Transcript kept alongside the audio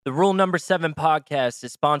The Rule Number 7 podcast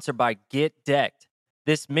is sponsored by Get Decked.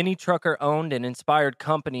 This mini trucker owned and inspired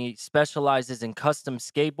company specializes in custom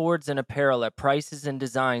skateboards and apparel at prices and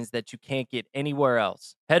designs that you can't get anywhere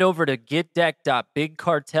else. Head over to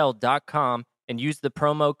getdecked.bigcartel.com and use the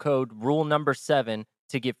promo code Rule Number 7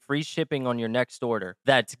 to get free shipping on your next order.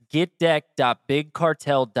 That's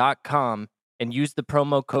getdecked.bigcartel.com and use the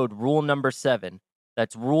promo code Rule Number 7.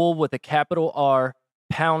 That's rule with a capital R,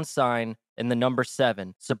 #, and the number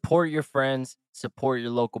 7. Support your friends, support your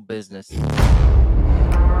local business.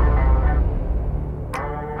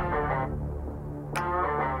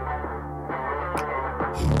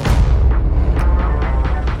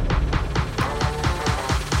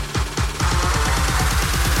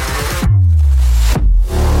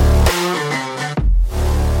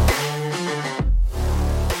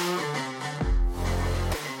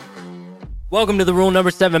 Welcome to the Rule Number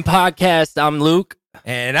 7 podcast. I'm Luke.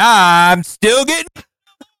 And I'm still getting...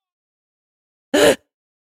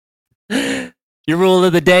 Your rule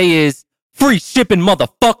of the day is free shipping,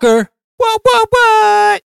 motherfucker. What?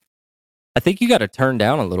 I think you got to turn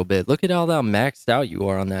down a little bit. Look at how maxed out you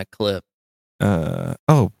are on that clip.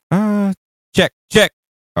 Check.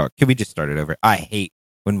 Oh, can we just start it over? I hate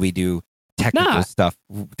when we do technical stuff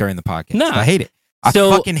during the podcast. I hate it. I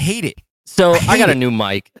fucking hate it. So I got a new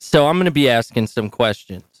mic. So I'm going to be asking some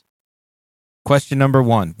questions. Question number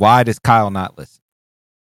 1. Why does Kyle not listen?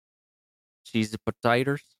 Cheese and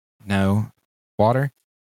potatoes? No. Water?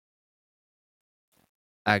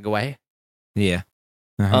 Agaway? Yeah.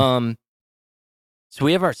 So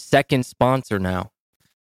we have our second sponsor now.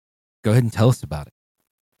 Go ahead and tell us about it.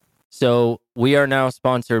 So we are now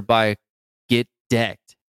sponsored by Get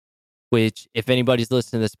Decked, which, if anybody's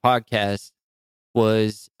listening to this podcast,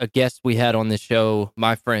 was a guest we had on the show,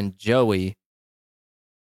 my friend Joey.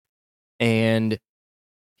 And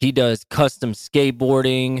he does custom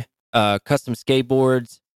skateboards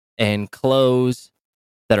and clothes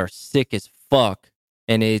that are sick as fuck.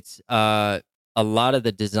 And it's a lot of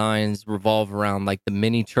the designs revolve around like the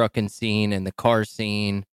mini trucking scene and the car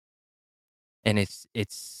scene. And it's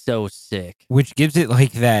so sick. Which gives it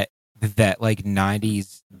like that like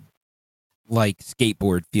 90s like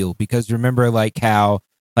skateboard feel, because remember like how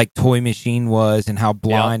like Toy Machine was and how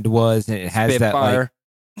Blind was, and it has Spitfire. That like,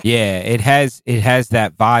 yeah, it has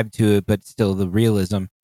that vibe to it, but still the realism.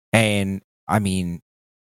 And I mean,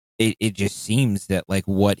 it just seems that like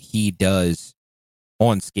what he does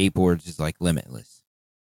on skateboards is like limitless.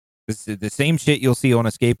 This is the same shit you'll see on a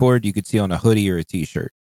skateboard you could see on a hoodie or a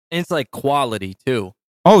t-shirt. And it's like quality too.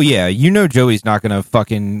 Oh yeah, you know Joey's not gonna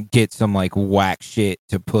fucking get some like whack shit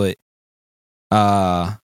to put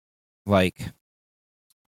like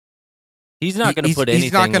he's not going to put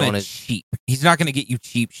anything on his cheap. He's not going to get you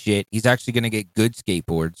cheap shit. He's actually going to get good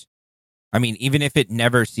skateboards. I mean, even if it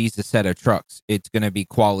never sees a set of trucks, it's going to be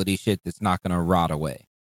quality shit that's not going to rot away.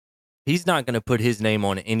 He's not going to put his name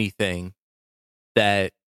on anything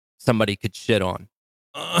that somebody could shit on.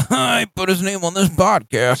 I put his name on this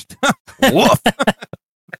podcast. Woof.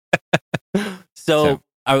 So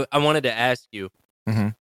I wanted to ask you,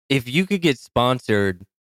 if you could get sponsored,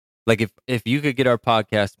 like if you could get our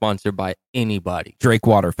podcast sponsored by anybody. Drake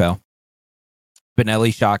Waterfell,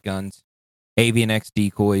 Benelli Shotguns, Avian X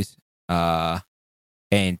Decoys,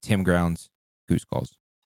 and Tim Grounds Goose Calls.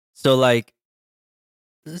 So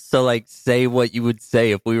say what you would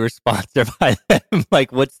say if we were sponsored by them.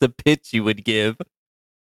 Like, what's the pitch you would give?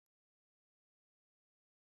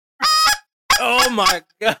 Oh my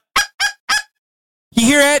God. You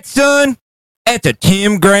hear that, son? That's a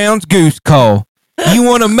Tim Grounds Goose Call. You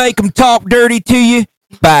want to make them talk dirty to you?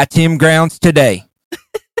 Buy Tim Grounds today.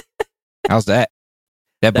 How's that?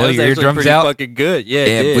 That blew your eardrums out? Fucking good. Yeah,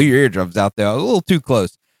 it blew your eardrums out there. A little too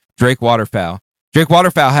close. Drake Waterfowl. Drake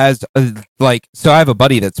Waterfowl has so I have a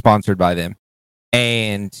buddy that's sponsored by them,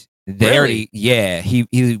 and they already,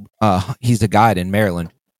 he's a guide in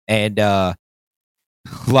Maryland, and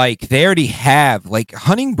like they already have like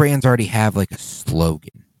hunting brands already have like a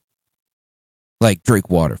slogan, like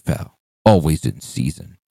Drake Waterfowl, always in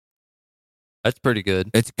season. That's pretty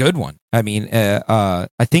good. It's a good one. I mean, I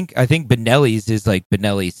think Benelli's is like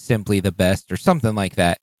Benelli's simply the best or something like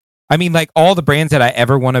that. I mean, like all the brands that I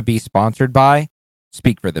ever want to be sponsored by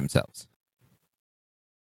speak for themselves.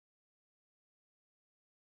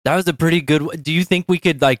 That was a pretty good one. Do you think we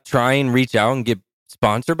could like try and reach out and get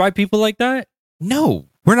sponsored by people like that? No,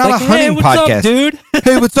 we're not like, a hunting what's podcast, up, dude.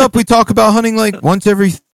 Hey, what's up? We talk about hunting like once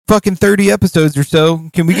every fucking 30 episodes or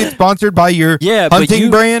so. Can we get sponsored by your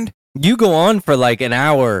hunting brand? You go on for like an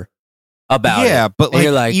hour about it. But like,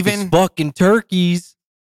 you're like, even fucking turkeys.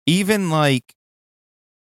 Even like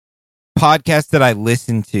podcasts that I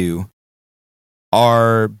listen to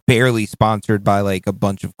are barely sponsored by like a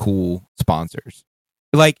bunch of cool sponsors.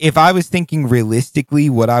 Like if I was thinking realistically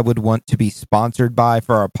what I would want to be sponsored by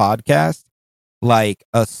for our podcast, like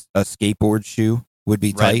a skateboard shoe would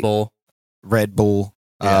be tight. Red Bull,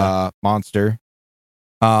 Yeah. Monster.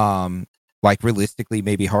 Like realistically,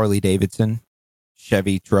 maybe Harley Davidson,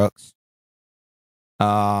 Chevy trucks.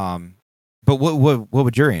 But what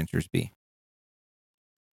would your answers be?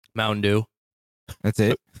 Mountain Dew. That's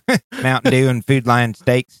it. Mountain Dew and Food Lion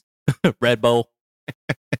steaks. Red Bull.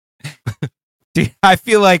 Dude, I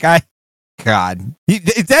feel like God,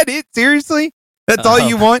 is that it? Seriously? That's all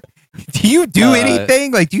you want? Do you do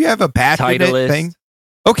anything? Like, do you have a passionate Titleist. thing?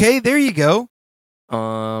 Okay, there you go.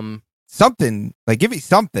 Something. Like, give me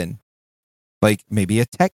something. Like, maybe a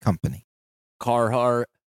tech company. Carhartt.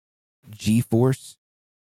 GeForce.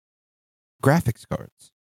 Graphics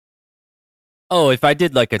cards. Oh, if I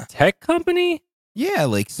did like a tech company? Yeah,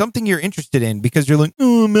 like something you're interested in because you're like,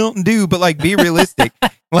 oh, Mountain Dew, but like be realistic.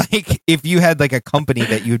 Like if you had like a company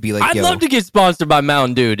that you would be like, I'd yo, love to get sponsored by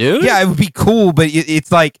Mountain Dew, dude. yeah, it would be cool, but it's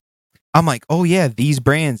like, I'm like, oh yeah, these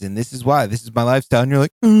brands, and this is why, this is my lifestyle. And you're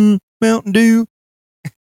like, Mountain Dew,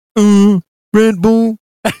 Red Bull.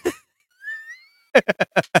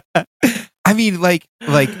 I mean, like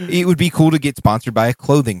it would be cool to get sponsored by a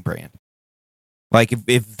clothing brand. Like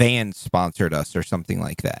if Vans sponsored us or something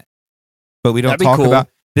like that. But we don't That'd be talk cool. about,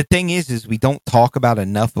 the thing is we don't talk about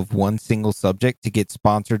enough of one single subject to get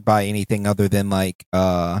sponsored by anything other than like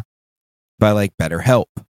by like BetterHelp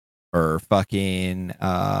or fucking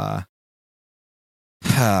That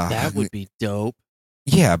would be dope.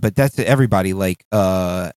 yeah, but that's everybody. Like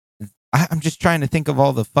I'm just trying to think of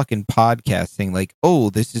all the fucking podcasting, like, oh,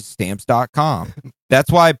 this is stamps.com.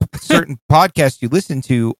 That's why certain podcasts you listen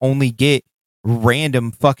to only get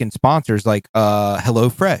random fucking sponsors like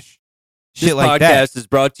HelloFresh. Shit This like podcast that. is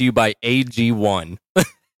brought to you by AG1.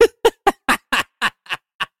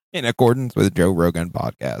 In accordance with Joe Rogan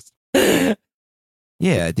podcast.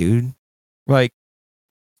 Yeah, dude. Like,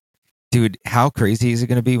 dude, how crazy is it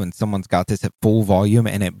going to be when someone's got this at full volume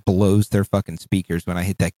and it blows their fucking speakers when I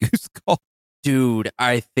hit that goose call? Dude,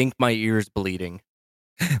 I think my ear's bleeding.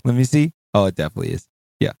 Let me see. Oh, it definitely is.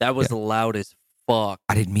 Yeah. That was loud as fuck.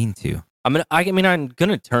 I didn't mean to. I'm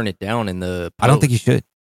gonna turn it down in the I don't think you post. should.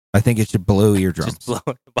 I think it should blow eardrums. Just blow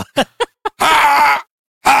it.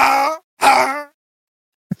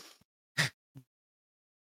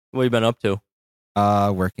 What you been up to?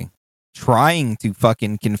 Working. Trying to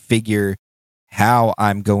fucking configure how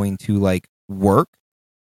I'm going to like work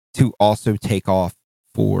to also take off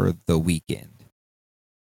for the weekend.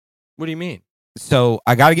 What do you mean? So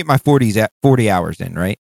I got to get my 40 hours in,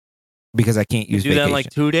 right? Because I can't You use do vacation. that in like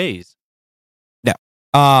 2 days.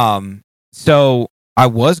 So I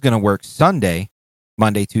was going to work Sunday,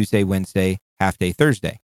 Monday, Tuesday, Wednesday, half day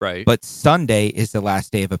Thursday. Right. But Sunday is the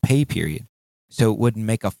last day of a pay period. So it wouldn't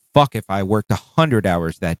make a fuck if I worked 100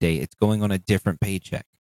 hours that day. It's going on a different paycheck.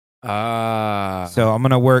 So I'm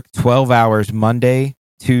going to work 12 hours Monday,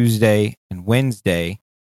 Tuesday, and Wednesday.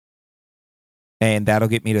 And that'll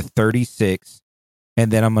get me to 36. And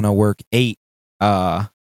then I'm going to work 8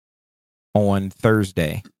 on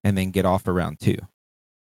Thursday and then get off around 2.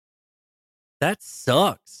 That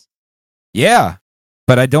sucks. Yeah.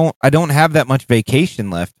 But I don't have that much vacation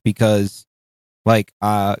left because like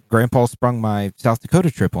Grandpa sprung my South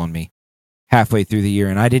Dakota trip on me halfway through the year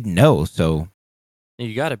and I didn't know. So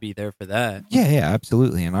You got to be there for that. yeah,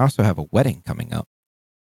 absolutely. And I also have a wedding coming up.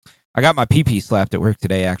 I got my PP slapped at work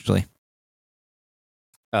today, actually.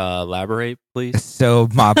 Elaborate, please. So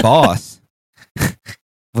my boss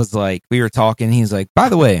was like, we were talking. He's like, by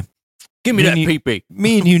the way, Give me Me that and you- PP.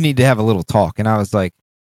 me and you need to have a little talk. And I was like,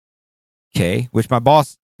 okay, which my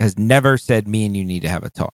boss has never said me and you need to have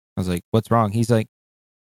a talk. I was like, what's wrong? He's like,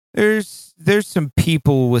 there's some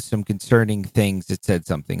people with some concerning things that said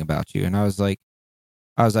something about you. And I was like,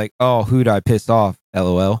 oh, who'd I piss off?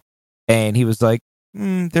 LOL. And he was like,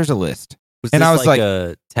 there's a list. Was And this I was like like-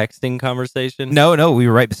 a texting conversation? No, we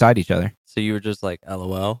were right beside each other. So you were just like,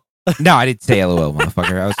 LOL? No, I didn't say LOL,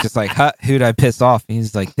 motherfucker. I was just like, who'd I piss off? And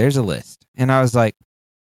he's like, there's a list. And I was like,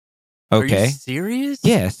 Are okay. you serious?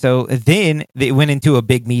 Yeah. So then they went into a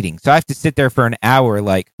big meeting. So I have to sit there for an hour,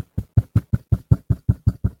 like,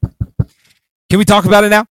 can we talk about it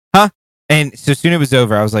now? Huh? And so soon it was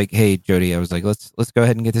over, I was like, hey, Jody, I was like, let's go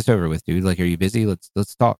ahead and get this over with, dude. Like, are you busy?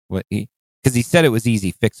 Let's talk. What? Because he said it was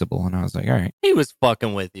easy fixable. And I was like, all right. He was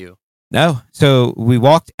fucking with you. No. So we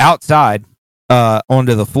walked outside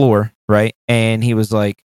onto the floor, right? And he was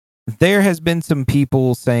like, there has been some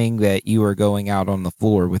people saying that you are going out on the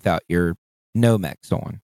floor without your Nomex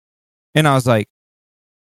on. And I was like,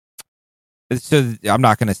 so I'm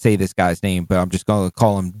not going to say this guy's name, but I'm just going to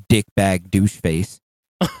call him Dickbag Doucheface.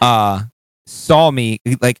 Saw me,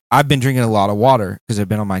 like, I've been drinking a lot of water because I've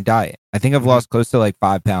been on my diet. I think I've lost close to like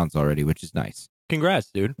 5 pounds already, which is nice.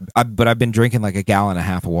 Congrats, dude. But I've been drinking like 1.5 gallons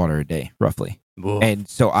of water a day, roughly. Whoa. And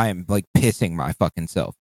so I am like pissing my fucking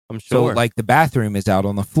self. I'm sure. So like the bathroom is out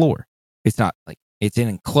on the floor. It's not like it's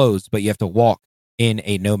enclosed, but you have to walk in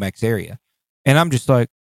a Nomex area. And I'm just like,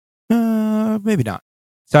 maybe not.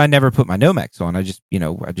 So I never put my Nomex on. I just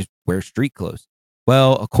wear street clothes.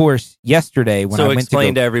 Well, of course, yesterday when I went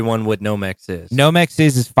explain to everyone what Nomex is. Nomex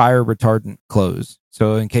is fire retardant clothes.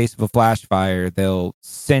 So in case of a flash fire, they'll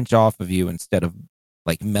cinch off of you instead of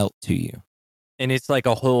like melt to you. And it's like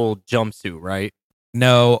a whole jumpsuit, right?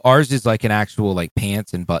 No, ours is like an actual like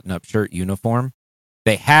pants and button-up shirt uniform.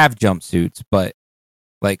 They have jumpsuits, but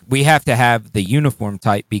like we have to have the uniform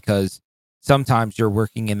type because sometimes you're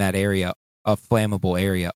working in that area, a flammable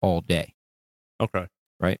area, all day. Okay.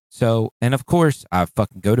 Right. So, and of course, I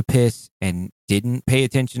fucking go to piss and didn't pay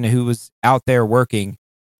attention to who was out there working.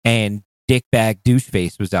 And Dickbag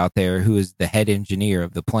Doucheface was out there, who is the head engineer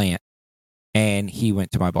of the plant. And he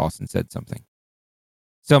went to my boss and said something.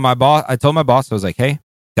 So I told my boss, I was like, hey,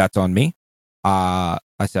 that's on me. I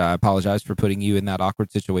said, I apologize for putting you in that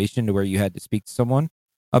awkward situation to where you had to speak to someone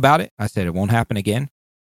about it. I said, it won't happen again.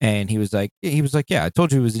 And he was like, yeah, I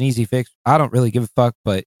told you it was an easy fix. I don't really give a fuck,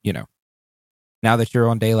 but now that you're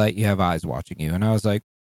on daylight, you have eyes watching you. And I was like,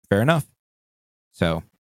 fair enough. So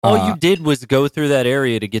all you did was go through that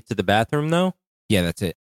area to get to the bathroom, though? Yeah, that's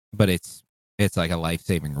it. But it's like a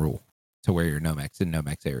life-saving rule to wear your Nomex in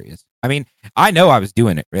Nomex areas. I mean, I know I was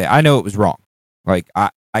doing it. I know it was wrong. Like, I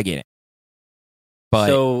get it. But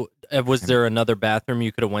so was there another bathroom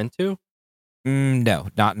you could have went to? No,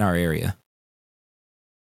 not in our area.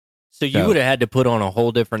 So you would have had to put on a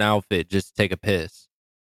whole different outfit just to take a piss.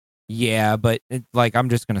 Yeah, but I'm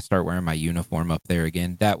just going to start wearing my uniform up there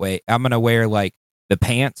again. That way, I'm going to wear like the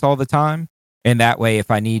pants all the time. And that way, if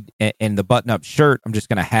I need, and the button-up shirt, I'm just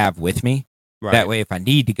going to have with me. Right. That way, if I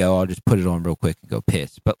need to go, I'll just put it on real quick and go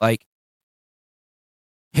piss. But like,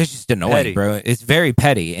 it's just annoying, petty. Bro. It's very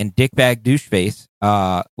petty. And Dickbag Doucheface,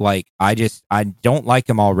 I don't like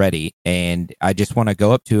him already. And I just want to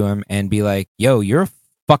go up to him and be like, yo, you're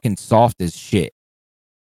fucking soft as shit.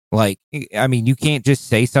 Like, I mean, you can't just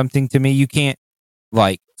say something to me. You can't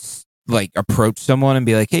like approach someone and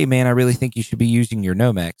be like, hey, man, I really think you should be using your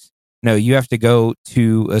Nomex. No, you have to go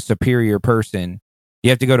to a superior person. You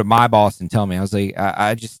have to go to my boss and tell me. I was like,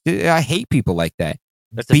 I hate people like that.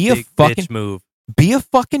 That's be a big fucking bitch move. Be a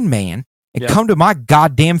fucking man and come to my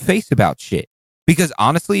goddamn face about shit. Because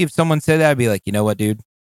honestly, if someone said that, I'd be like, you know what, dude?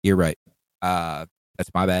 You're right.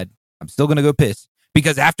 That's my bad. I'm still going to go piss.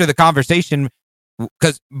 Because after the conversation,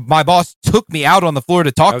 because my boss took me out on the floor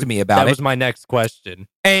to talk to me about it. That was my next question.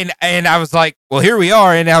 And I was like, well, here we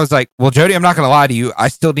are. And I was like, well, Jody, I'm not going to lie to you. I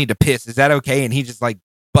still need to piss. Is that okay? And he just like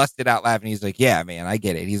busted out laughing. He's like, yeah, man, I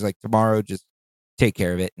get it. He's like, tomorrow, just take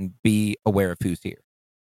care of it and be aware of who's here.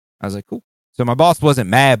 I was like, cool. So my boss wasn't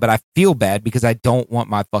mad, but I feel bad because I don't want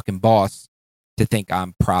my fucking boss to think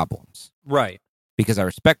I'm problems. Right. Because I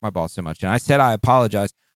respect my boss so much. And I said, I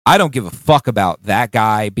apologize. I don't give a fuck about that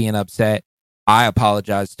guy being upset. I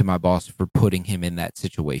apologize to my boss for putting him in that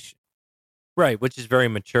situation. Right, which is very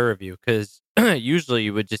mature of you, because usually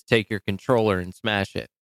you would just take your controller and smash it.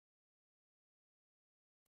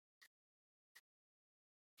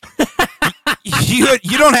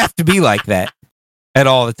 You don't have to be like that at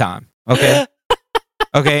all the time, okay?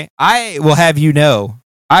 Okay, I will have you know,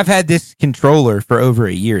 I've had this controller for over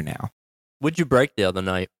a year now. What'd you break the other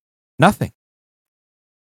night? Nothing.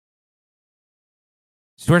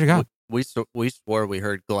 Swear to God. We swore we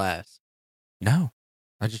heard glass. No,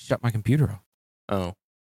 I just shut my computer off. Oh,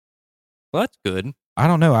 well, that's good. I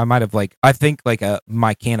don't know. I might have I think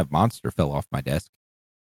my can of Monster fell off my desk.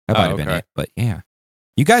 That might have been it. But yeah,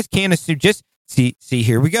 you guys can't assume. Just see.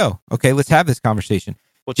 Here we go. Okay, let's have this conversation.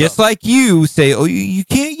 What's just up? Like you say, oh, you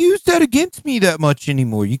can't use that against me that much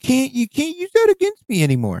anymore. You can't use that against me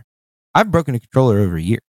anymore. I've broken a controller over a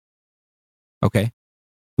year. Okay,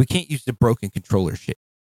 we can't use the broken controller shit.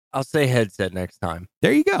 I'll say headset next time.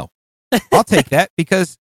 There you go. I'll take that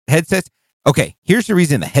because headsets. Okay, here's the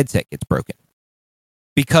reason the headset gets broken.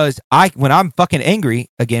 Because when I'm fucking angry,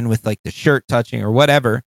 again, with like the shirt touching or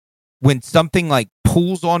whatever, when something like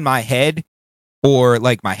pulls on my head or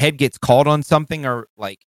like my head gets caught on something or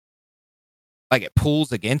like it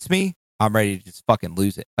pulls against me, I'm ready to just fucking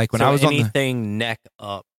lose it. Like when I was anything neck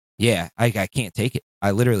up. Yeah, I can't take it.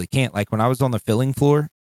 I literally can't. Like when I was on the filling floor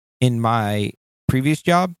in my previous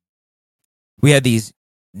job, we had these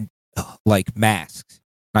like masks.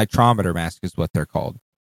 Nitrometer mask is what they're called.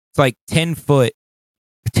 It's like 10 foot.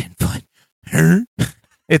 10 foot.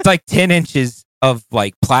 It's like 10 inches of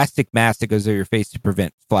like plastic mask that goes over your face to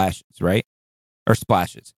prevent flashes, right? Or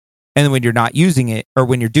splashes. And then when you're not using it, or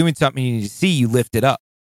when you're doing something you need to see, you lift it up.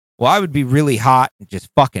 Well, I would be really hot and just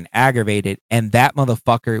fucking aggravated. And that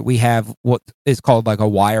motherfucker, we have what is called like a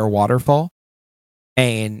wire waterfall.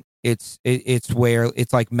 And it's where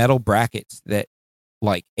it's like metal brackets that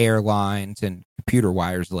like airlines and computer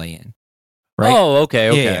wires lay in. Right? Oh,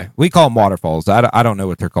 okay. Yeah. We call them waterfalls. I don't know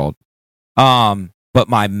what they're called. But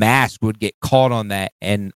my mask would get caught on that.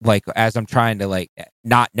 And like, as I'm trying to like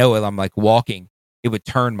not know it, I'm like walking, it would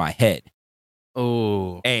turn my head.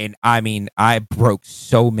 Oh. And I mean, I broke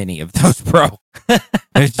so many of those, bro.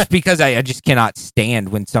 It's just because I just cannot stand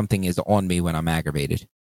when something is on me when I'm aggravated.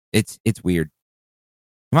 It's weird.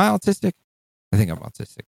 Am I autistic? I think I'm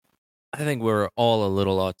autistic. I think we're all a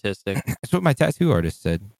little autistic. That's what my tattoo artist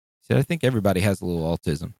said. He said, I think everybody has a little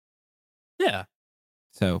autism. Yeah.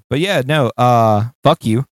 So, but yeah, no, fuck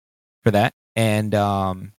you for that. And,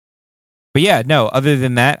 but yeah, no, other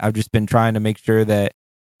than that, I've just been trying to make sure that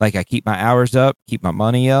like I keep my hours up, keep my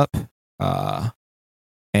money up,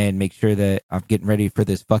 and make sure that I'm getting ready for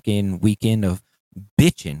this fucking weekend of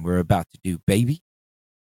bitching we're about to do, baby.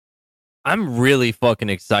 I'm really fucking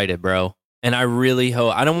excited, bro. And I really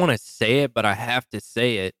hope, I don't want to say it, but I have to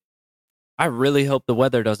say it. I really hope the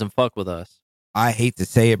weather doesn't fuck with us. I hate to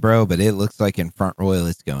say it, bro, but it looks like in Front Royal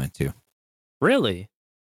it's going to. Really?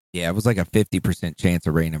 Yeah, it was like a 50% chance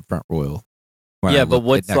of rain in Front Royal. Yeah, but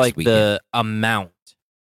what's like the amount?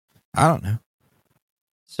 I don't know.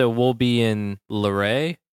 So we'll be in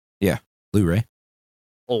Luray? Yeah, Luray.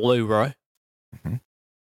 Luray. Mm-hmm.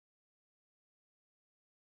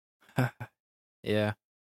 Yeah.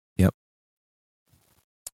 Yep.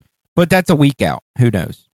 But that's a week out. Who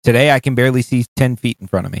knows? Today I can barely see 10 feet in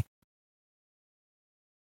front of me.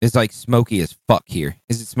 It's like smoky as fuck here.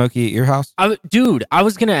 Is it smoky at your house? Dude, I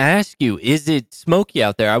was going to ask you, is it smoky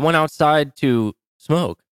out there? I went outside to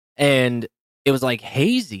smoke and it was like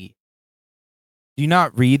hazy. Do you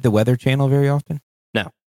not read the Weather Channel very often?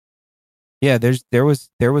 No. Yeah, there was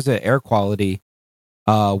an air quality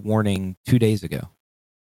warning 2 days ago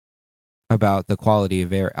about the quality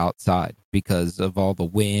of air outside because of all the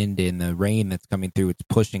wind and the rain that's coming through. It's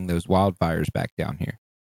pushing those wildfires back down here.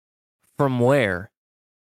 From where?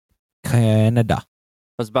 Canada. I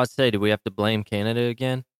was about to say, do we have to blame Canada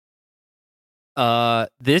again?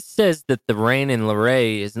 This says that the rain in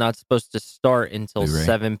Luray is not supposed to start until Luray.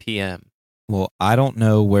 7 p.m. Well, I don't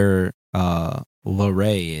know where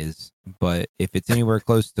Luray is, but if it's anywhere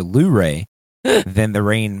close to Luray, then the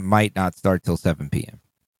rain might not start till 7 p.m.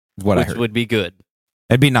 Is what I heard. Which would be good.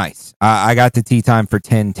 It'd be nice. I got the tea time for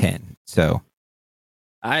 10:10, so.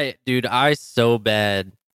 I so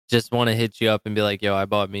bad just want to hit you up and be like, yo, I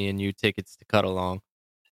bought me and you tickets to Cut Along.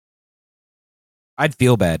 I'd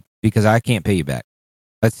feel bad because I can't pay you back.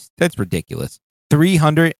 That's ridiculous.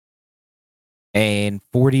 $340,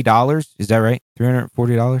 is that right?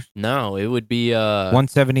 $340? No, it would be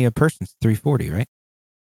 $170 a person's $340, right?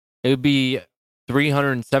 It would be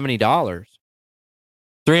 $370.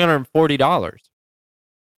 $340.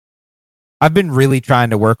 I've been really trying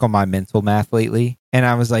to work on my mental math lately, and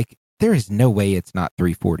I was like, there is no way it's not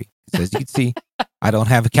 340. So as you can see, I don't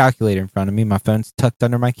have a calculator in front of me. My phone's tucked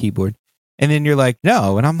under my keyboard. And then you're like,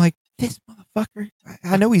 no. And I'm like, this motherfucker,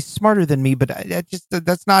 I know he's smarter than me, but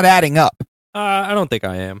that's not adding up. I don't think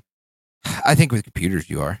I am. I think with computers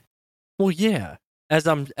you are. Well, yeah. As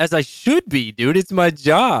I should be, dude. It's my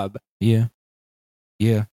job. Yeah.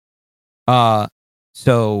 Yeah.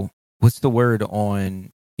 So what's the word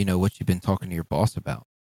on, what you've been talking to your boss about?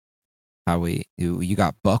 How you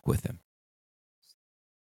got buck with him.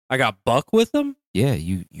 I got buck with him? Yeah,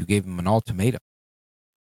 you gave him an ultimatum.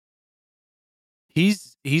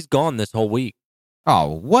 He's gone this whole week. Oh,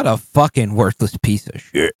 what a fucking worthless piece of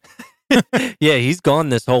shit. Yeah, he's gone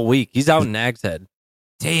this whole week. He's out in Nag's Head.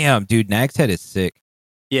 Damn, dude, Nag's Head is sick.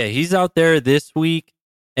 Yeah, he's out there this week.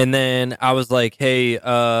 And then I was like, hey,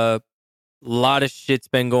 a lot of shit's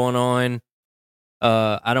been going on.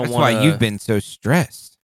 I don't want to. That's why you've been so stressed.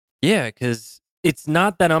 Yeah, because it's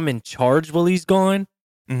not that I'm in charge while he's gone,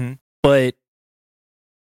 mm-hmm. but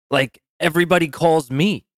like everybody calls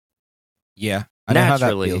me. Yeah, I know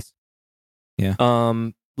naturally. How that feels.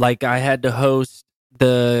 Yeah. Like I had to host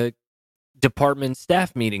the department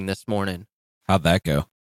staff meeting this morning. How'd that go?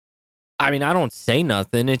 I mean, I don't say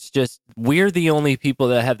nothing. It's just we're the only people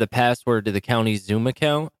that have the password to the county's Zoom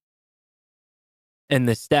account. And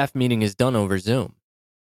the staff meeting is done over Zoom.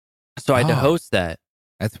 So I had to host that.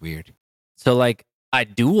 That's weird. So like I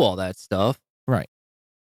do all that stuff. Right.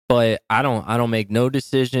 But I don't make no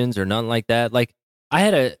decisions or nothing like that. Like I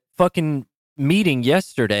had a fucking meeting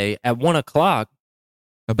yesterday at 1:00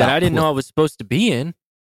 that I didn't know I was supposed to be in.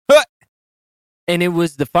 And it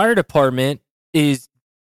was the fire department is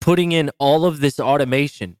putting in all of this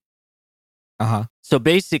automation. So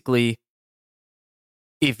basically,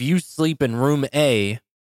 if you sleep in room A,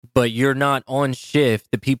 but you're not on shift,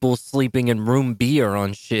 the people sleeping in room B are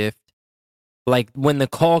on shift. Like when the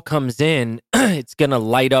call comes in, it's going to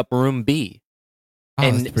light up room B.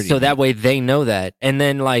 And so that way they know that. And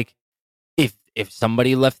then like if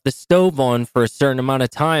somebody left the stove on for a certain amount of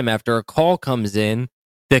time after a call comes in,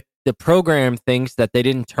 the program thinks that they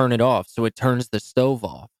didn't turn it off, so it turns the stove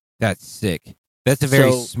off. That's sick. That's a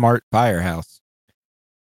very smart firehouse.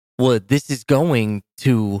 Well, this is going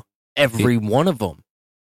to every one of them.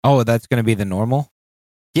 Oh, that's going to be the normal?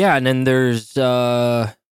 Yeah, and then there's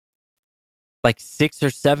like 6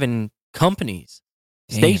 or 7 companies,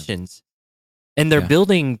 stations, and they're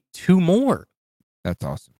building 2 more. That's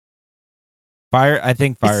awesome. I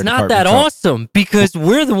think fire. It's not that awesome because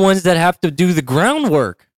we're the ones that have to do the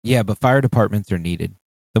groundwork. Yeah, but fire departments are needed.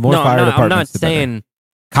 The more fire departments, I'm not the saying better.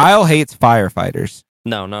 Kyle hates firefighters.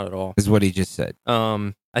 No, not at all. Is what he just said.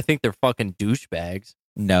 I think they're fucking douchebags.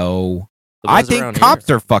 No, I think cops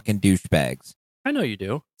are fucking douchebags. I know you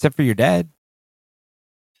do, except for your dad.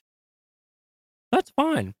 That's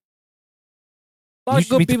fine. A lot of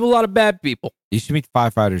good people, a lot of bad people. You should meet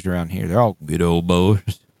firefighters around here. They're all good old boys.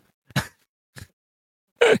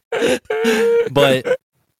 But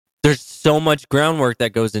there's so much groundwork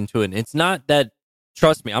that goes into it. And it's not that,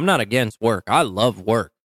 trust me, I'm not against work. I love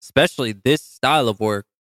work, especially this style of work.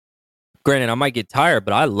 Granted, I might get tired,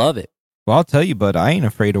 but I love it. Well, I'll tell you, bud, I ain't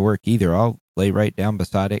afraid of work either. I'll lay right down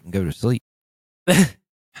beside it and go to sleep.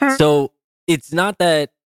 So it's not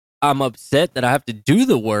that I'm upset that I have to do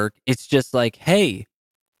the work. It's just like, hey,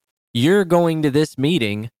 you're going to this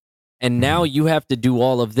meeting and now you have to do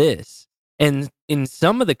all of this. And in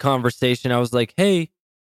some of the conversation, I was like, hey,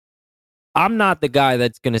 I'm not the guy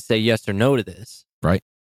that's going to say yes or no to this. Right.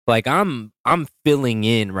 Like I'm filling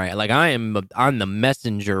in, right? Like I'm the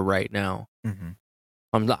messenger right now. Mm-hmm.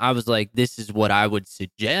 I was like, this is what I would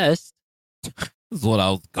suggest. This is what I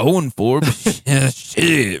was going for.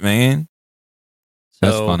 Shit, man. So,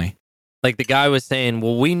 that's funny. Like the guy was saying,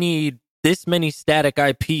 well, we need this many static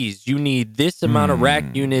IPs. You need this amount of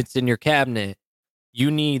rack units in your cabinet. You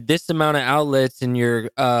need this amount of outlets in your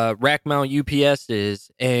rack mount UPSs.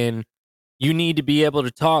 And you need to be able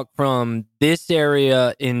to talk from this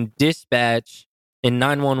area in dispatch in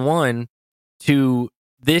 911 to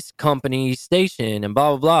this company station and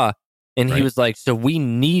blah, blah, blah. And he was like, so we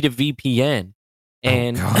need a VPN.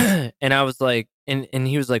 And and I was like, and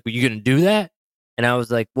he was like, well, you going to do that? And I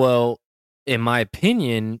was like, well, in my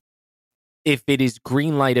opinion, if it is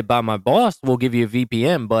green lighted by my boss, we'll give you a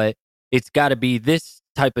VPN, but it's got to be this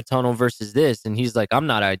type of tunnel versus this. And he's like, I'm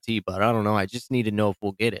not IT, but I don't know. I just need to know if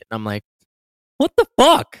we'll get it. And I'm like, what the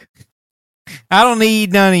fuck? I don't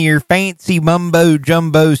need none of your fancy mumbo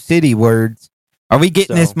jumbo city words. Are we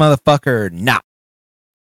getting this motherfucker or not?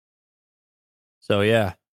 So,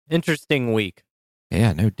 yeah, interesting week.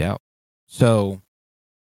 Yeah, no doubt. So,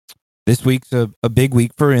 this week's a big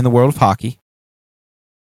week for in the world of hockey.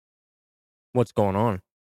 What's going on?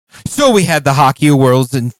 So, we had the Hockey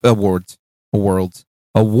Awards in fucking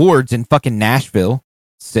Nashville.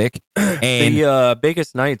 Sick. And the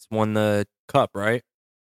Vegas Knights won the cup, right?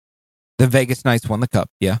 The Vegas Knights won the cup,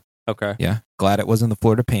 yeah. Okay. Yeah. Glad it wasn't the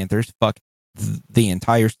Florida Panthers. Fuck the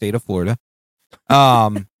entire state of Florida.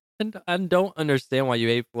 And I don't understand why you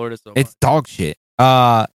hate Florida so much. It's dog shit.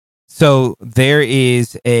 So there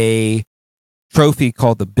is a trophy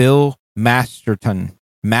called the Bill Masterton.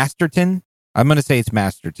 I'm going to say it's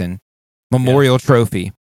Masterton Memorial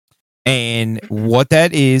Trophy. And what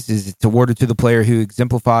that is it's awarded to the player who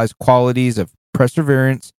exemplifies qualities of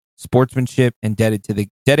perseverance, sportsmanship, and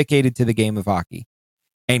dedicated to the game of hockey.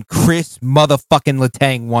 And Chris motherfucking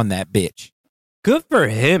Letang won that bitch. Good for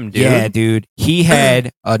him, dude. Yeah, dude. He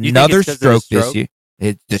had another stroke this year.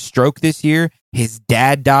 The stroke this year. His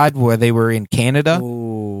dad died while they were in Canada.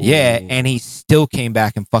 Ooh. Yeah, and he still came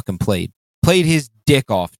back and fucking played. Played his dick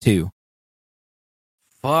off, too.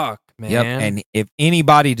 Fuck, man. Yep, and if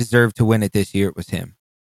anybody deserved to win it this year, it was him.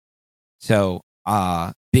 So,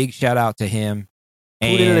 big shout out to him.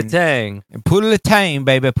 Pootie Letang. Pootie Letang,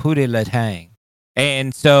 baby. Pootie Letang.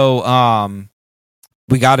 And so,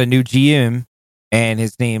 we got a new GM, and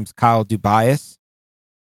his name's Kyle Dubais.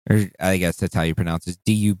 Or I guess that's how you pronounce it.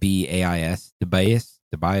 Dubais.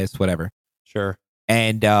 Dubais, whatever. Sure.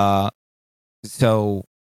 And so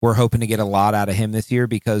we're hoping to get a lot out of him this year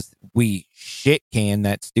because we shit can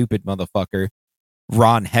that stupid motherfucker,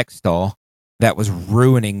 Ron Hextall, that was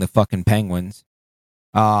ruining the fucking Penguins.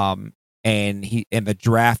 And the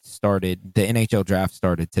draft started, the NHL draft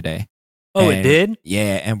started today. Oh, it did?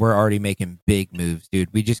 Yeah, and we're already making big moves,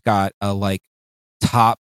 dude. We just got a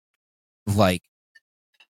top, I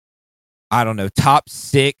don't know, top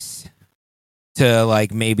 6 to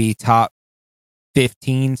maybe top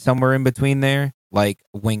 15, somewhere in between there,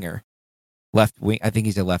 winger, left wing. I think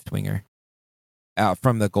he's a left winger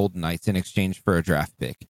from the Golden Knights in exchange for a draft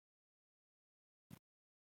pick.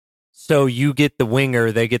 So you get the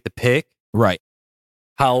winger, they get the pick? Right.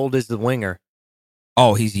 How old is the winger?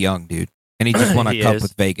 Oh, he's young, dude. And he just won a cup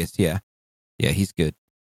with Vegas. Yeah. Yeah, he's good.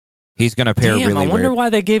 He's going to pair really well. I wonder why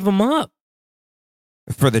they gave him up.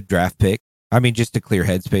 For the draft pick. I mean, just to clear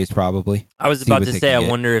headspace, probably. I was about to say, I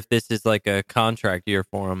wonder if this is like a contract year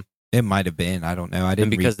for him. It might have been. I don't know. I didn't.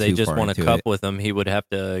 And because they just won a cup with him, he would have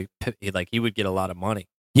to, he would get a lot of money.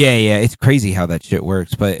 Yeah. It's crazy how that shit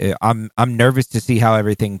works. But I'm nervous to see how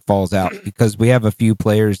everything falls out because we have a few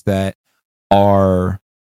players that are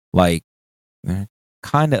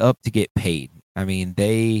kind of up to get paid. I mean,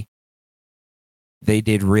 they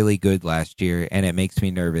did really good last year, and it makes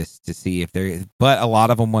me nervous to see if they're. But a lot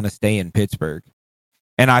of them want to stay in Pittsburgh,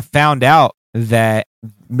 and I found out that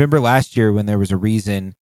remember last year when there was a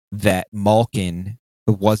reason that Malkin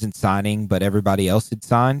wasn't signing, but everybody else had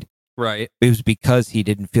signed. Right. It was because he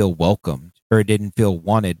didn't feel welcomed or didn't feel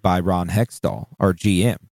wanted by Ron Hextall, our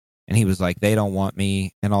GM, and he was like, "They don't want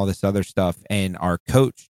me," and all this other stuff. And our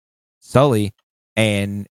coach Sully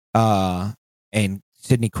and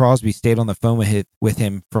Sidney Crosby stayed on the phone with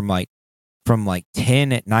him from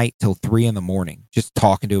 10 at night till 3 in the morning, just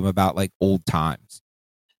talking to him about old times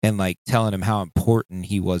and telling him how important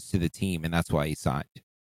he was to the team, and that's why he signed.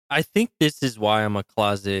 I think this is why I'm a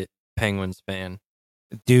closet Penguins fan.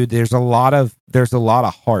 Dude, there's a lot of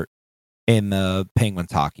heart in the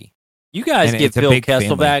Penguins hockey. You guys get Phil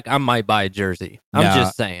Kessel back, I might buy a jersey. I'm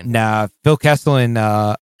just saying. Nah, Phil Kessel and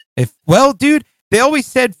dude, they always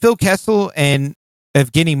said Phil Kessel and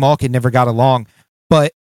Evgeny Malkin never got along,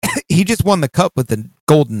 but he just won the cup with the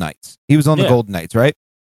Golden Knights. He was on the Golden Knights, right?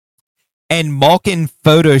 And Malkin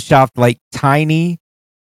photoshopped tiny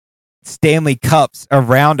Stanley Cups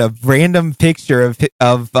around a random picture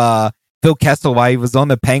of Phil Kessel while he was on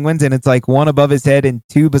the Penguins, and it's one above his head and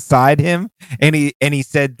 2 beside him, and he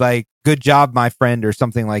said "Good job, my friend" or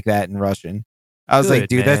something like that in Russian. I was like,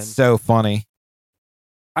 dude, man, that's so funny.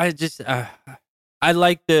 I just I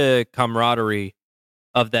like the camaraderie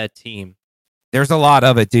of that team. There's a lot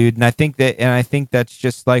of it, dude, and I think that's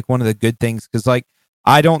just one of the good things because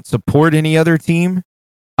I don't support any other team,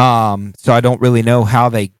 so I don't really know how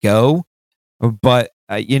they go, but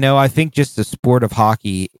I think just the sport of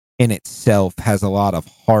hockey in itself has a lot of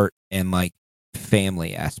heart and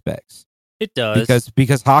family aspects. It does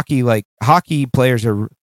because hockey players are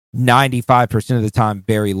 95% of the time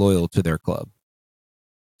very loyal to their club.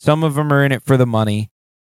 Some of them are in it for the money,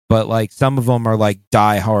 but some of them are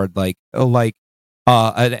die hard. An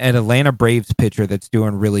Atlanta Braves pitcher that's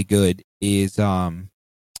doing really good is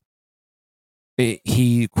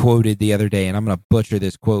he quoted the other day, and I'm gonna butcher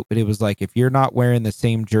this quote, but it was if you're not wearing the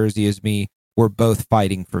same jersey as me, we're both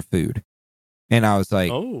fighting for food. And I was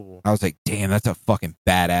like, damn, that's a fucking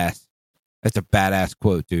badass. That's a badass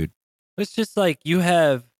quote, dude. It's just you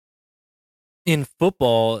have in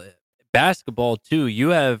football, basketball too, you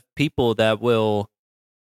have people that will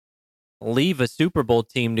leave a Super Bowl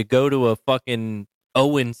team to go to a fucking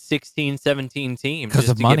 0-16, 17 team because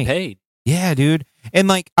of to money. Get paid. Yeah, dude.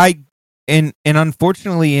 And and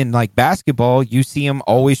unfortunately in basketball, you see them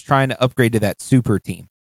always trying to upgrade to that super team.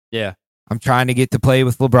 Yeah. I'm trying to get to play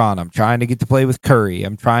with LeBron. I'm trying to get to play with Curry.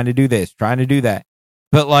 I'm trying to do this, trying to do that.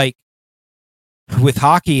 But with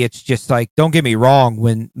hockey, it's just don't get me wrong.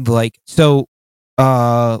 When who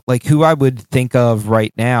I would think of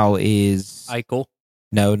right now is Eichel.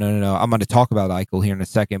 No. I'm going to talk about Eichel here in a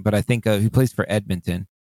second, but I think who plays for Edmonton.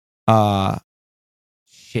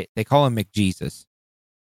 Shit, they call him McJesus.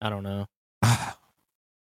 I don't know. I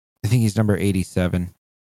think he's number 87.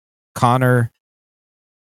 Connor.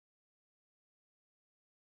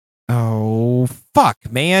 Oh, fuck,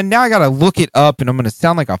 man. Now I got to look it up, and I'm going to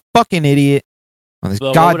sound like a fucking idiot on this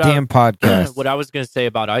goddamn podcast. What I was going to say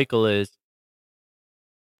about Eichel is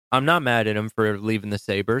I'm not mad at him for leaving the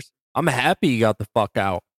Sabres. I'm happy he got the fuck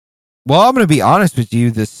out. Well, I'm going to be honest with you.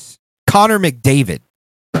 This Connor McDavid.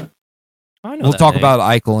 We'll talk about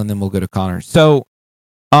Eichel, and then we'll go to Connor. So,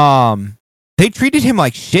 they treated him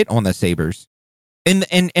like shit on the Sabres. And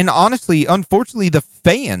honestly, unfortunately, the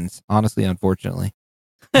fans,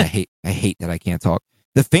 I hate that I can't talk.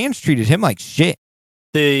 The fans treated him like shit.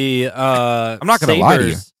 I'm not gonna lie to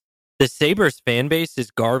you. The Sabres fan base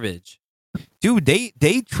is garbage. Dude,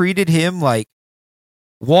 they treated him like,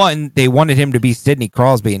 one, they wanted him to be Sidney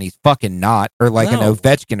Crosby, and he's fucking not, or like an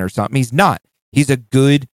Ovechkin or something. He's not. He's a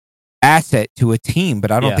good asset to a team,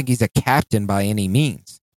 but I don't think he's a captain by any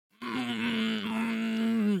means.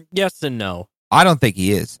 Yes and no. I don't think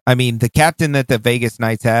he is. I mean, the captain that the Vegas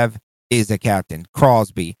Knights have is a captain,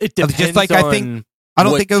 Crosby. It depends just like on I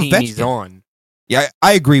don't what think team Ovechkin. he's on. Yeah,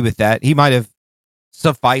 I agree with that. He might have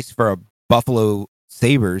sufficed for a Buffalo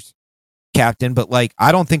Sabres captain, but like,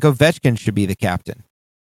 I don't think Ovechkin should be the captain.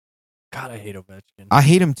 God, I hate Ovechkin. I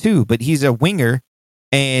hate him too, but he's a winger,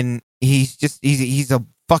 and he's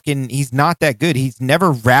not that good. He's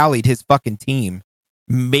never rallied his fucking team.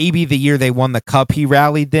 Maybe the year they won the cup, he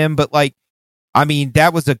rallied them, but like, I mean,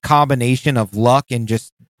 that was a combination of luck and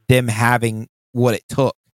just them having what it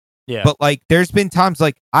took. Yeah. But like, there's been times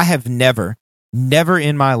like I have never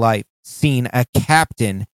in my life seen a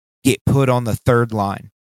captain get put on the third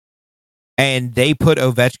line. And they put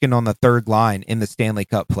Ovechkin on the third line in the Stanley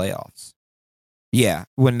Cup playoffs. Yeah,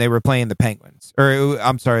 when they were playing the Penguins. Or,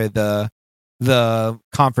 I'm sorry, the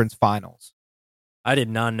conference finals. I did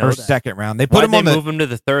not know or that. Second round. They put him on move him to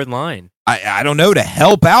the third line? I don't know, to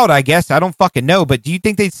help out, I guess. I don't fucking know. But do you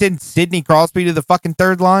think they'd send Sidney Crosby to the fucking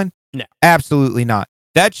third line? No. Absolutely not.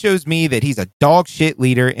 That shows me that he's a dog shit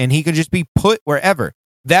leader, and he can just be put wherever.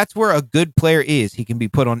 That's where a good player is. He can be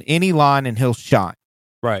put on any line and he'll shine.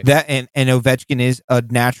 Right. That and Ovechkin is a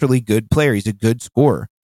naturally good player. He's a good scorer.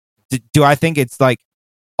 Do I think it's like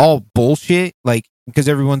all bullshit? Like, because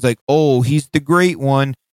everyone's like, oh, he's the great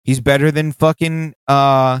one. He's better than fucking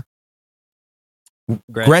Gretzky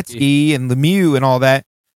and Lemieux and all that.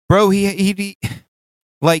 Bro, he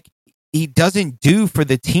like, he doesn't do for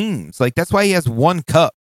the teams. Like, that's why he has one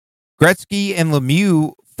cup. Gretzky and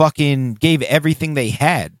Lemieux fucking gave everything they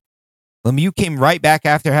had. Lemieux came right back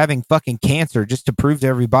after having fucking cancer just to prove to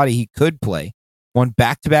everybody he could play. Won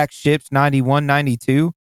back-to-back ships, 91,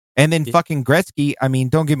 92. And then fucking Gretzky, I mean,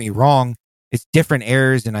 don't get me wrong, it's different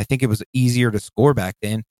eras, and I think it was easier to score back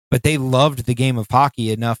then, but they loved the game of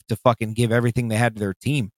hockey enough to fucking give everything they had to their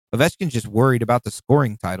team. Ovechkin's just worried about the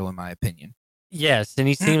scoring title, in my opinion. Yes, and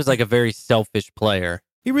he seems like a very selfish player.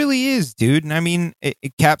 He really is, dude. And I mean,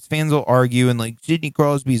 Caps fans will argue, and like, Sidney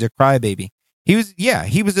Crosby's a crybaby. He was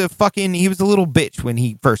a little bitch when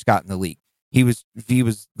he first got in the league. He was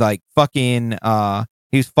like fucking,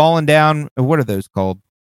 he was falling down. What are those called?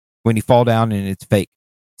 When you fall down and it's fake.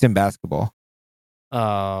 It's in basketball.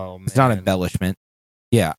 Oh, man. It's not embellishment.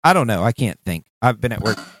 Yeah, I don't know. I can't think. I've been at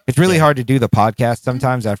work. It's really hard to do the podcast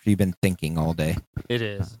sometimes after you've been thinking all day. It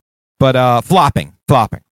is. But flopping. Oh,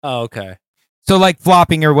 okay. So like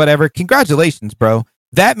flopping or whatever. Congratulations, bro.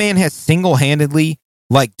 That man has single-handedly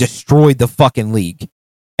like destroyed the fucking league,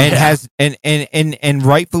 and has and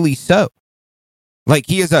rightfully so. Like,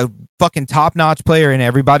 he is a fucking top-notch player, and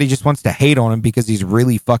everybody just wants to hate on him because he's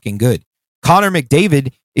really fucking good. Connor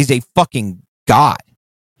McDavid is a fucking god.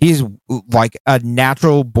 He is like a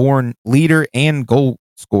natural-born leader and goal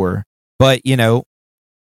scorer. But, you know,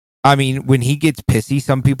 I mean, when he gets pissy,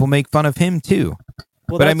 some people make fun of him too.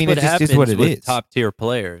 Well, but I mean, it just is what it is. Top-tier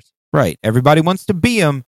players. Right. Everybody wants to be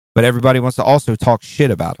him, but everybody wants to also talk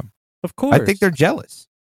shit about him. Of course. I think they're jealous.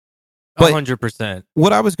 100%.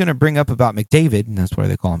 What I was going to bring up about McDavid, and that's why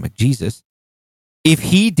they call him McJesus, if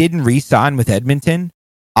he didn't re-sign with Edmonton,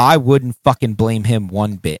 I wouldn't fucking blame him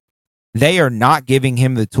one bit. They are not giving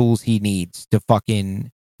him the tools he needs to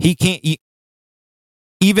fucking...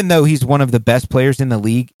 Even though he's one of the best players in the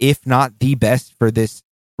league, if not the best for this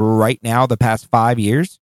right now, the past 5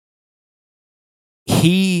 years,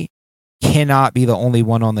 he cannot be the only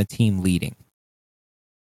one on the team leading.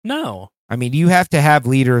 No. I mean, you have to have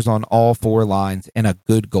leaders on all four lines and a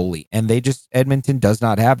good goalie. And Edmonton does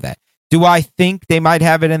not have that. Do I think they might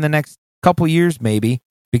have it in the next couple years? Maybe.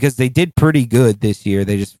 Because they did pretty good this year.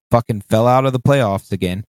 They just fucking fell out of the playoffs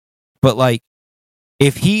again. But like,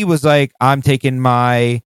 if he was like, I'm taking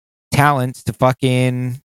my talents to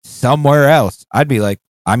fucking somewhere else, I'd be like,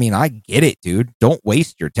 I mean, I get it, dude. Don't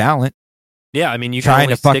waste your talent. Yeah, I mean, you can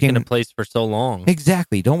only stick in a place for so long.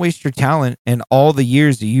 Exactly. Don't waste your talent and all the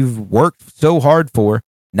years that you've worked so hard for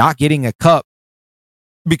not getting a cup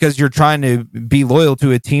because you're trying to be loyal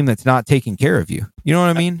to a team that's not taking care of you. You know what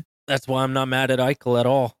I mean? That's why I'm not mad at Eichel at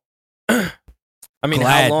all. I mean,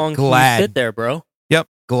 how long can you sit there, bro? Yep.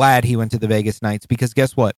 Glad he went to the Vegas Knights because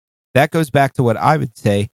guess what? That goes back to what I would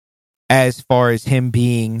say as far as him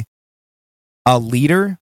being a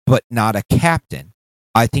leader, but not a captain.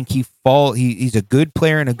 I think he's a good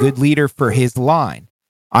player and a good leader for his line.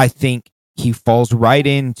 I think he falls right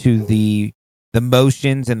into the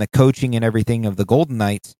motions and the coaching and everything of the Golden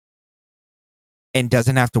Knights and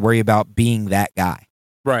doesn't have to worry about being that guy.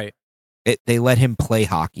 Right. They let him play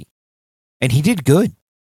hockey. And he did good.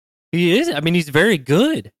 He is. I mean, he's very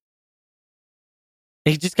good.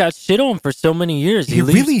 He just got shit on for so many years. He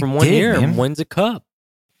leaves really from one did, year man. and wins a cup.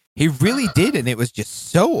 He really did. And it was just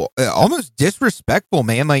so almost disrespectful,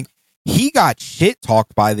 man. Like, he got shit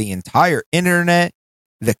talked by the entire internet,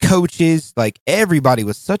 the coaches, like everybody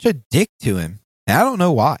was such a dick to him. And I don't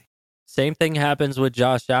know why. Same thing happens with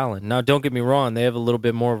Josh Allen. Now, don't get me wrong. They have a little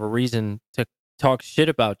bit more of a reason to talk shit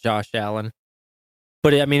about Josh Allen.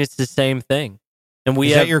 But, I mean, it's the same thing. And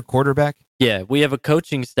Is that your quarterback? Yeah, we have a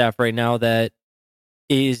coaching staff right now that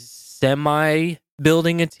is semi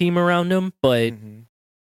building a team around him, but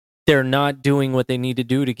they're not doing what they need to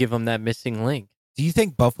do to give him that missing link. Do you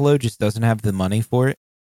think Buffalo just doesn't have the money for it?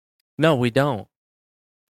 No, we don't.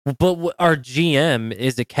 But our GM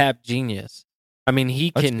is a cap genius. I mean,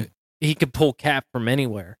 he can pull cap from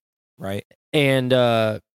anywhere, right? And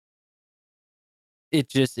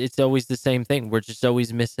it's always the same thing. We're just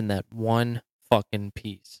always missing that one fucking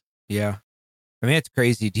piece. Yeah. I mean, it's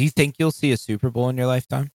crazy. Do you think you'll see a Super Bowl in your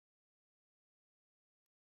lifetime?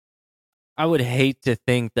 I would hate to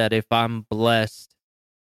think that if I'm blessed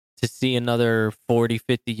to see another 40,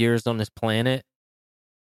 50 years on this planet,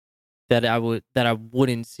 that I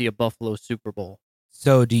wouldn't see a Buffalo Super Bowl.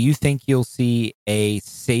 So do you think you'll see a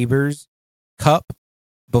Sabres Cup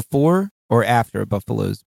before or after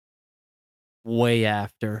Buffalo's? Way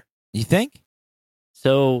after. You think?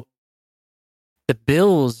 So the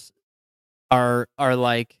Bills are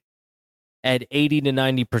like at 80 to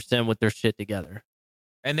 90% with their shit together.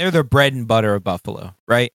 And they're the bread and butter of Buffalo,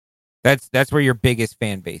 right? That's where your biggest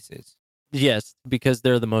fan base is. Yes, because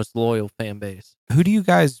they're the most loyal fan base. Who do you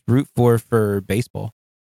guys root for baseball?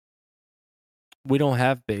 We don't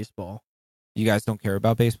have baseball. You guys don't care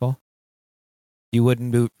about baseball? You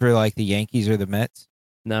wouldn't root for like the Yankees or the Mets?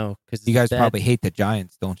 No, because you guys probably hate the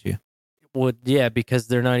Giants, don't you? Well, yeah, because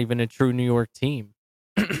they're not even a true New York team.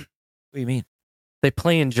 What do you mean? They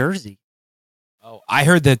play in Jersey. Oh, I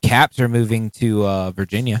heard the Caps are moving to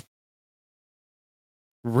Virginia.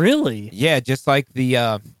 Really? Yeah, just like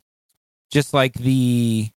the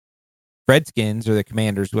Redskins or the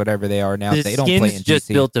Commanders, whatever they are now. They don't play in Skins just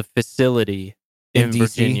DC. built a facility in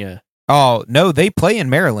Virginia. Oh no, they play in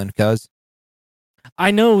Maryland, cuz.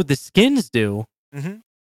 I know the Skins do. Mm-hmm.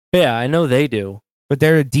 Yeah, I know they do. But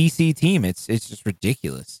they're a DC team. It's just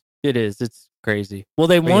ridiculous. It is. It's crazy. Well,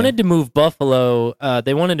 they wanted to move Buffalo.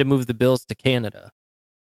 They wanted to move the Bills to Canada.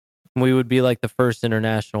 We would be like the first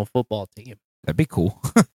international football team. That'd be cool.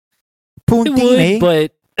 It would,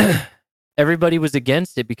 but everybody was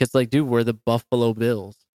against it because, like, dude, we're the Buffalo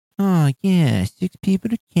Bills. Oh yeah, 6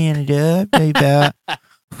 people to Canada, pay about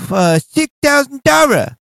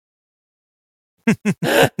 $6,000.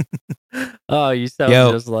 Oh, you sound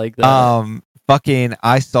just like that. Fucking,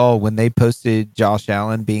 I saw when they posted Josh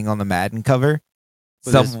Allen being on the Madden cover.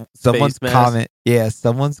 Someone's comment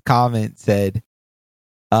said,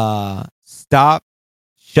 "Stop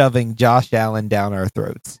shoving Josh Allen down our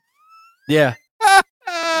throats." Yeah,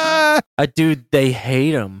 dude, they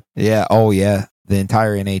hate him. Yeah. Oh yeah, the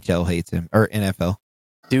entire NHL hates him, or NFL.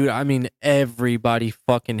 Dude, I mean, everybody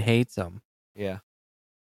fucking hates him. Yeah.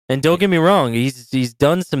 And don't get me wrong, he's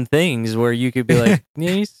done some things where you could be like,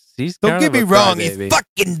 yeah, he's don't get me wrong, he's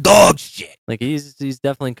fucking dog shit. Like he's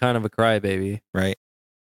definitely kind of a crybaby, right?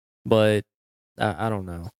 But I don't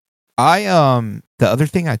know. The other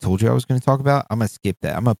thing I told you I was going to talk about, I'm going to skip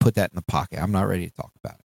that. I'm going to put that in the pocket. I'm not ready to talk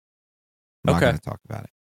about it. I'm not going to talk about it.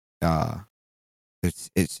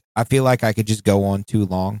 It's. I feel like I could just go on too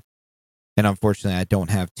long, and unfortunately, I don't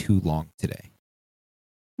have too long today.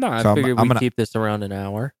 No, I figured we'd keep this around an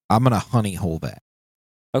hour. I'm gonna honey hole that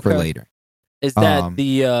for later. Is that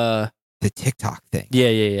the TikTok thing?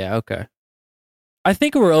 Yeah. Okay. I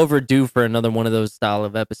think we're overdue for another one of those style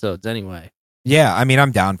of episodes anyway. Yeah, I mean,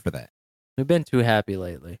 I'm down for that. We've been too happy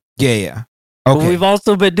lately. Yeah. Okay. But we've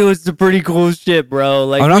also been doing some pretty cool shit, bro.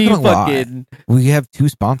 Like, I'm not gonna lie. We have 2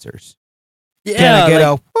 sponsors. Yeah. Can I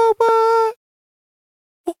get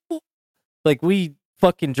like we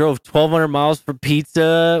fucking drove 1,200 miles for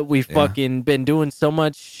pizza. We've fucking been doing so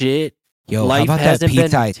much shit. Yo, life how about hasn't that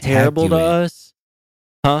pizza been terrible to us.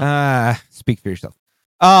 Huh? Speak for yourself.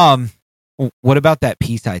 What about that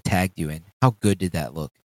pizza I tagged you in? How good did that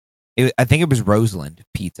look? I think it was Roseland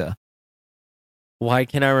pizza. Why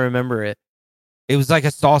can't I remember it? It was like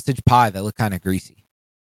a sausage pie that looked kind of greasy.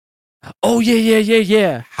 Oh,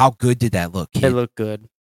 yeah. How good did that look, kid? It looked good.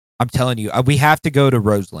 I'm telling you, we have to go to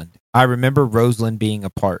Roseland. I remember Roseland being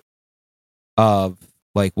a part of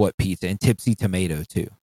like what pizza and Tipsy Tomato too.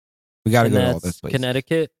 We got to And go to all that's those places.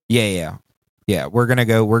 Connecticut. Yeah. We're gonna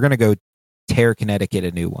go tear Connecticut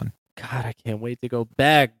a new one. God, I can't wait to go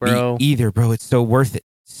back, bro. Me either, bro. It's so worth it.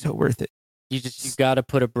 So worth it. You got to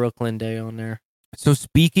put a Brooklyn day on there. So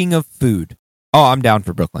speaking of food, oh, I'm down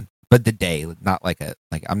for Brooklyn, but the day, not like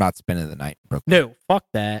I'm not spending the night in Brooklyn. No, fuck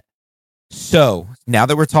that. So now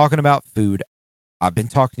that we're talking about food, I've been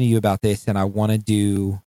talking to you about this, and I want to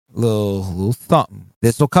do a little something.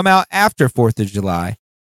 This will come out after 4th of July,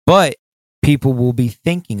 but people will be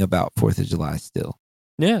thinking about 4th of July still.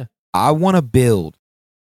 Yeah. I want to build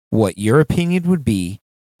what your opinion would be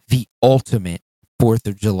the ultimate 4th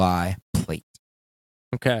of July plate.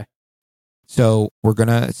 Okay. So we're going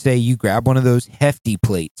to say you grab one of those hefty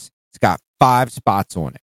plates. It's got 5 spots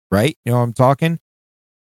on it, right? You know what I'm talking?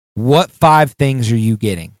 What 5 things are you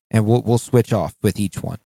getting? And we'll switch off with each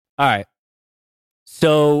one. All right.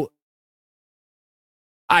 So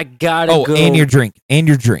I gotta go. And your drink.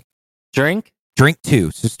 Drink? Drink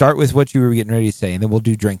too. So start with what you were getting ready to say, and then we'll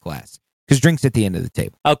do drink last. Because drink's at the end of the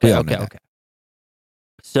table. Okay.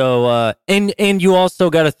 So and you also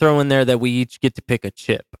got to throw in there that we each get to pick a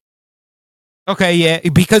chip. Okay, yeah,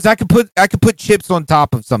 because I could put chips on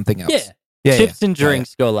top of something else. Yeah. Chips and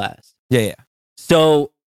drinks go last. Yeah.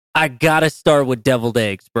 So I gotta start with deviled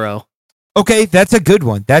eggs, bro. Okay, that's a good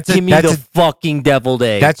one. Give me the fucking deviled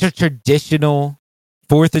eggs. That's a traditional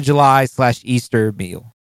 4th of July / Easter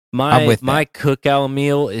meal. My cookout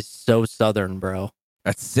meal is so Southern, bro.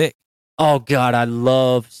 That's sick. Oh God, I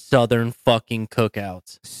love Southern fucking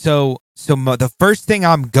cookouts. So the first thing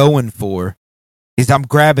I'm going for is I'm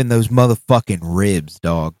grabbing those motherfucking ribs,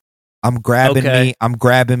 dog. I'm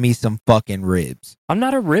grabbing me some fucking ribs. I'm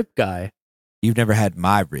not a rib guy. You've never had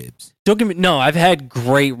my ribs. Don't get me. No, I've had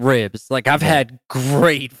great ribs. Like I've had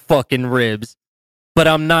great fucking ribs, but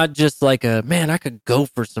I'm not just like a man. I could go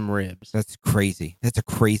for some ribs. That's crazy. That's a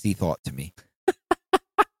crazy thought to me.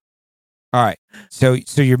 All right. So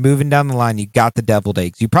you're moving down the line. You got the deviled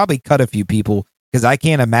eggs. You probably cut a few people because I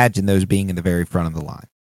can't imagine those being in the very front of the line.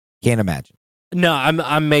 Can't imagine. No,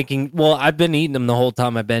 I'm making. Well, I've been eating them the whole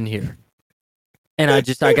time I've been here, and I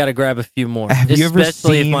got to grab a few more.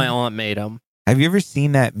 Especially if my aunt made them. Have you ever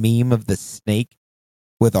seen that meme of the snake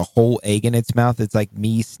with a whole egg in its mouth? It's like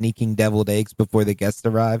me sneaking deviled eggs before the guests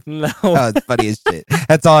arrive. No, oh, it's funny as shit.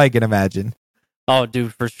 That's all I can imagine. Oh,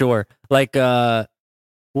 dude, for sure. Like,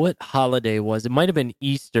 what holiday was it? Might have been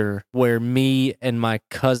Easter, where me and my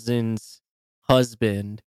cousin's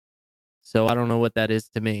husband. So I don't know what that is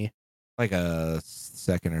to me. Like a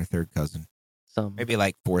second or third cousin. Maybe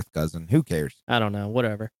like 4th cousin. Who cares? I don't know.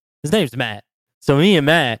 Whatever. His name's Matt. So me and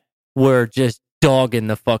Matt were just dogging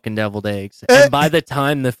the fucking deviled eggs. And by the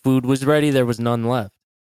time the food was ready, there was none left.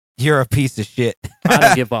 You're a piece of shit. I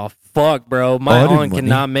don't give a fuck, bro. My aunt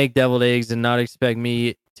cannot make deviled eggs and not expect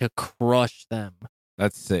me to crush them.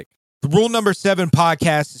 That's sick. The Rule Number 7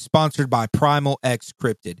 podcast is sponsored by Primal X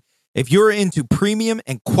Cryptid. If you're into premium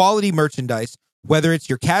and quality merchandise, whether it's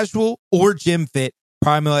your casual or gym fit,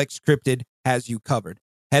 Primal X Cryptid has you covered.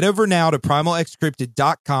 Head over now to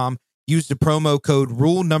primalxcryptid.com. Use the promo code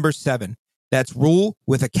Rule Number 7. That's rule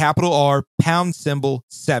with a capital R,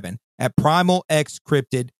 #7 at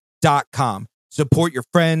primalxcryptid.com. Support your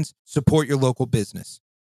friends, support your local business.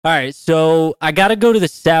 All right, so I got to go to the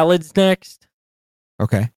salads next.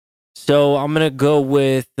 Okay. So I'm going to go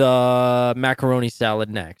with macaroni salad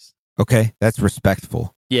next. Okay, that's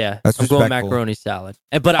respectful. Yeah, I'm going macaroni salad.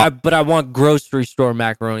 But I want grocery store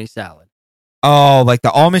macaroni salad. Oh, like the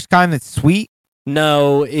Amish kind that's sweet?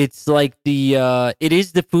 No, it's like it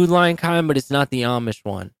is the Food Lion kind, but it's not the Amish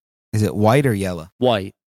one. Is it white or yellow?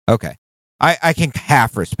 White. Okay. I can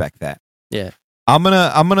half respect that. Yeah. I'm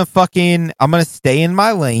gonna stay in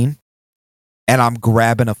my lane and I'm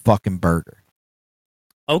grabbing a fucking burger.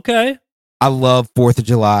 Okay. I love 4th of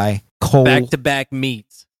July back-to-back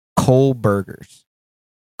meats. Coal burgers.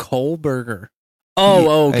 Coal burger.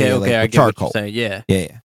 Oh, okay, yeah, okay. Like I get charcoal. what you're saying. Yeah.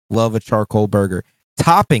 Yeah. Love a charcoal burger.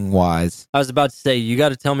 Topping wise, I was about to say, you got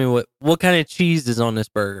to tell me what kind of cheese is on this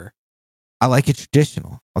burger. I like it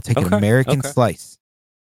traditional. I'll take an American slice.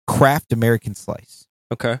 Kraft American slice.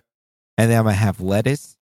 Okay. And then I'm going to have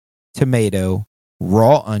lettuce, tomato,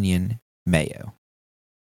 raw onion, mayo.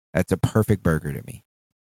 That's a perfect burger to me.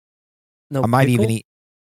 No, I might pickle? even eat.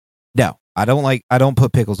 No, I don't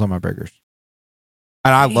put pickles on my burgers.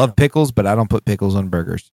 And I love pickles, but I don't put pickles on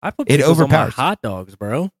burgers. I put pickles on my hot dogs,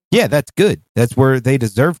 bro. Yeah, that's good. That's where they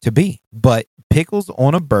deserve to be. But pickles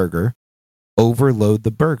on a burger overload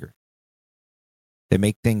the burger. They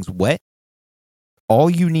make things wet. all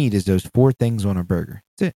you need is those 4 things on a burger.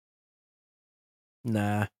 That's it.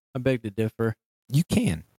 Nah, I beg to differ. You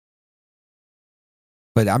can.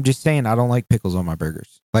 But I'm just saying, I don't like pickles on my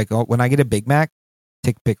burgers. Like when I get a Big Mac,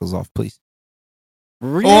 take pickles off, please.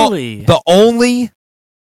 Really? The only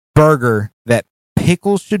burger that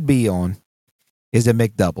pickles should be on is a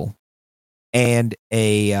McDouble and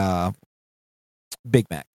a Big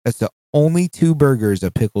Mac. That's the only 2 burgers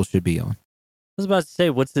a pickle should be on. I was about to say,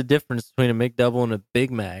 what's the difference between a McDouble and a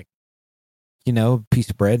Big Mac? You know, a piece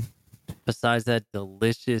of bread. Besides that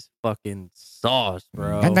delicious fucking sauce,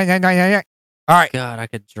 bro. All right. God, I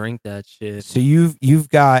could drink that shit. So you've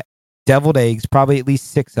got deviled eggs, probably at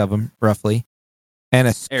least 6 of them, roughly, and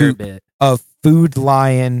a scoop Bit. of Food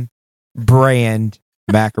Lion brand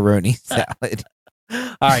macaroni salad.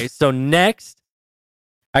 All right, so next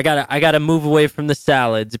I gotta move away from the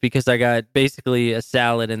salads because I got basically a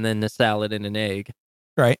salad and then a salad and an egg.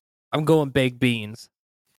 Right. I'm going baked beans.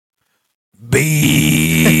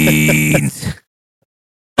 Beans.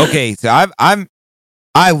 Okay, so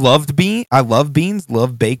I love beans,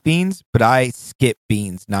 love baked beans, but I skip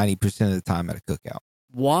beans 90% of the time at a cookout.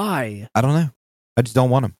 Why? I don't know. I just don't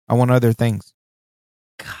want them. I want other things.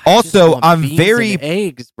 God, I just Also, want I'm beans very and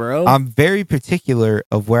eggs, bro. I'm very particular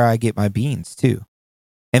of where I get my beans too.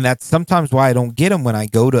 And that's sometimes why I don't get them when I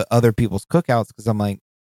go to other people's cookouts, because I'm like,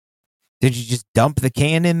 did you just dump the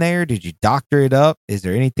can in there? Did you doctor it up? Is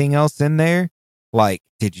there anything else in there? Like,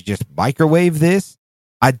 did you just microwave this?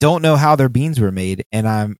 I don't know how their beans were made, and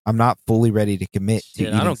I'm not fully ready to commit to Shit,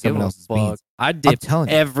 I eating don't give someone a else's fuck. beans. I dip telling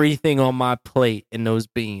you. everything on my plate in those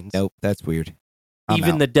beans. Nope, that's weird. I'm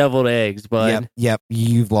Even out. the deviled eggs, bud. Yep,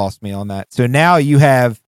 you've lost me on that. So now you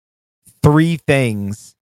have 3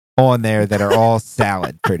 things on there that are all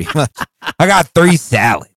salad, pretty much. I got 3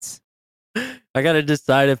 salads. I gotta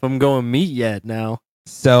decide if I'm going meat yet now.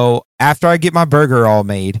 So after I get my burger all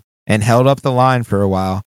made and held up the line for a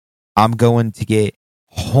while, I'm going to get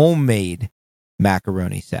homemade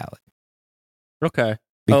macaroni salad Okay.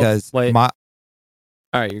 because wait. my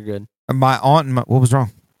All right, you're good. aunt and what was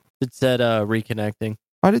wrong? It said reconnecting.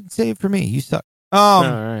 I didn't say it for me. You suck. All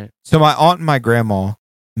right. So my aunt and my grandma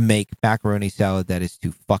make macaroni salad that is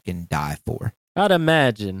to fucking die for. I'd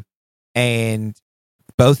imagine. And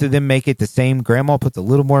both of them make it the same. Grandma puts a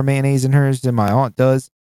little more mayonnaise in hers than my aunt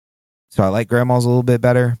does. So I like grandma's a little bit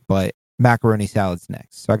better, but macaroni salad's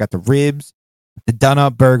next. So I got the ribs, the done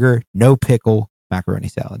up burger, no pickle, macaroni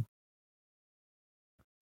salad.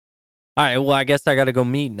 All right, well, I guess I gotta go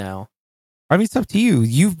meat now. I mean, it's up to you.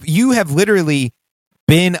 You have literally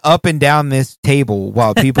been up and down this table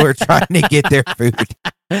while people are trying to get their food.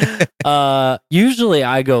 Usually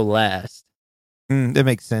I go last That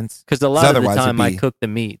makes sense. because a lot of the Otherwise, time I it'd be- cook the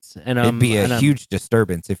meats, and It'd be a and huge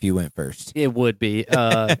disturbance if you went first. It would be,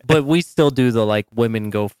 but we still do the like women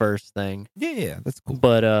go first thing. Yeah, that's cool.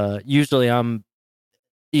 But usually I'm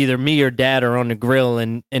either me or dad are on the grill,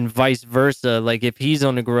 and vice versa. Like if he's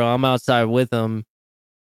on the grill, I'm outside with him,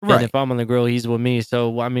 and Right. if I'm on the grill, he's with me.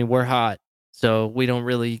 So I mean, we're hot, so we don't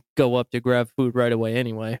really go up to grab food right away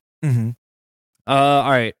anyway. Mm-hmm. All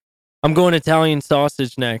right, I'm going Italian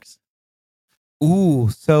sausage next. Ooh,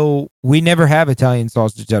 so we never have Italian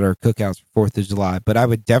sausage at our cookouts for 4th of July, but I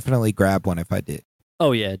would definitely grab one if I did.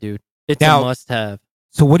 Oh yeah, dude, it's Now- a must-have.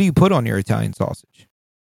 So what do you put on your Italian sausage?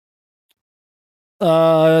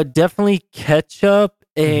 Definitely ketchup,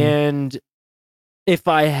 Mhm. and if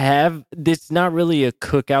I have, this not really a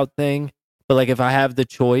cookout thing, but like if I have the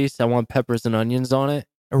choice, I want peppers and onions on it.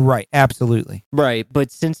 Right, absolutely. Right,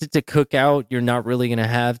 but since it's a cookout, you're not really gonna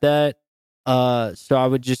have that. So I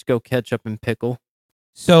would just go ketchup and pickle.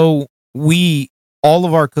 So all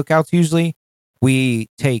of our cookouts usually, we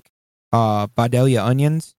take Vidalia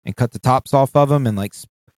onions and cut the tops off of them and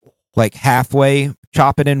like halfway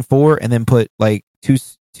chop it in 4 and then put like two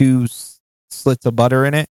slits of butter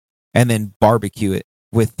in it and then barbecue it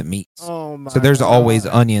with the meats. Oh my! So there's always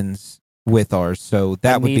onions with ours. So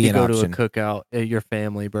that would be an go option. to a cookout at your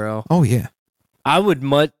family, bro. Oh yeah. I would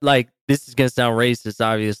much like this is gonna sound racist,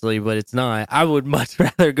 obviously, but it's not. I would much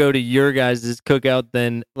rather go to your guys' cookout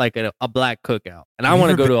than like a black cookout, and I Have you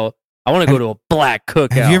want to ever go to a black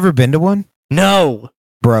cookout. Have you ever been to one? No,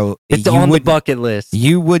 Bro, it's you on the wouldn't- bucket list.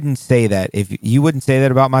 You wouldn't say that if you wouldn't say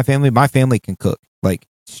that about my family. My family can cook like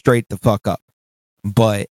straight the fuck up,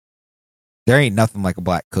 but there ain't nothing like a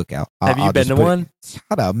black cookout. Have you I'll been just to put it- one?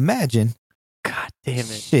 Shut up, imagine. God damn it!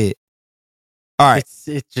 Shit. All right,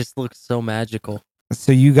 It just looks so magical.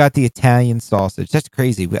 so you got the Italian sausage. That's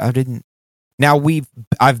crazy. I didn't. Now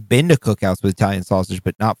I've been to cookouts with Italian sausage,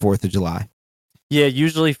 but not 4th of July. Yeah,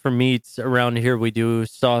 usually for meats around here we do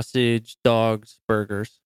sausage, dogs,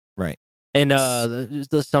 burgers. Right. And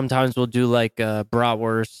sometimes we'll do like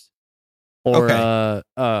bratwurst or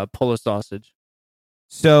polo sausage.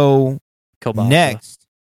 So Kielbasa. next,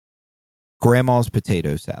 grandma's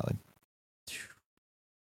potato salad.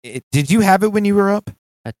 Did you have it when you were up?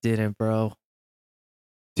 I didn't, bro.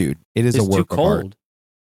 Dude, it is It's a work too of art. cold.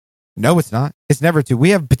 No, it's not. It's never too. We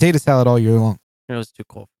have potato salad all year long. It was too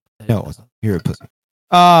cold. No, it wasn't. You're a pussy.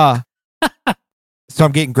 So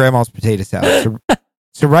I'm getting grandma's potato salad.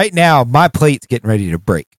 So right now, my plate's getting ready to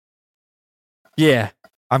break. Yeah.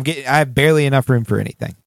 I have barely enough room for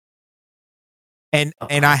anything. And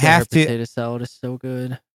I have to. Potato salad is so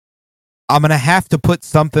good. I'm gonna have to put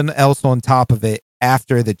something else on top of it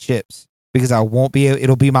after the chips because I won't be.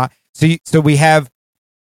 It'll be my. So we have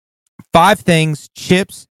 5 things: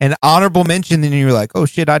 chips, an honorable mention. Then you're like, oh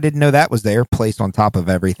shit, I didn't know that was there. Placed on top of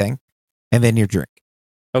everything, and then your drink.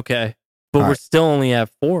 Okay, but All we're right. still only at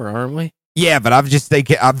 4, aren't we? Yeah, but I'm just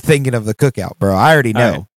thinking. I'm thinking of the cookout, bro. I already know.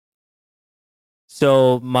 All right.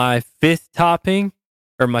 So my 5th topping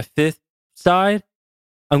or my 5th side,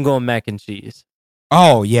 I'm going mac and cheese.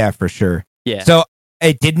 Oh yeah, for sure. Yeah. So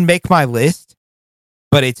it didn't make my list,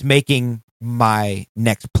 but it's making my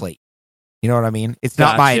next plate. You know what I mean? It's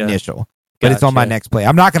not my Gotcha. initial, but it's on my Gotcha. next plate.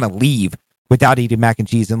 I'm not gonna leave without eating mac and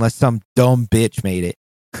cheese unless some dumb bitch made it.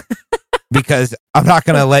 Because I'm not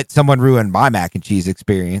gonna let someone ruin my mac and cheese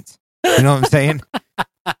experience. You know what I'm saying?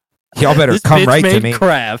 Y'all better This come bitch right to made me.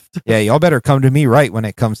 Kraft. Yeah, y'all better come to me right when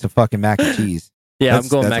it comes to fucking mac and cheese. Yeah, That's- I'm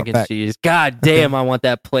going that's a mac and fact. cheese. God damn, I want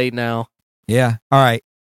that plate now. Yeah. All right.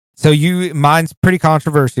 So mine's pretty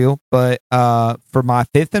controversial, but for my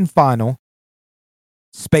 5th and final,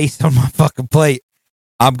 spaced on my fucking plate,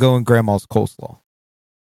 I'm going grandma's coleslaw.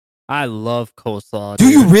 I love coleslaw. Do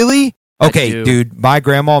you dude. really? I Okay, do. dude. My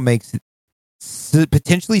grandma makes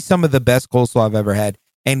potentially some of the best coleslaw I've ever had,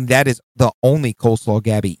 and that is the only coleslaw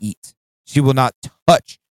Gabby eats. She will not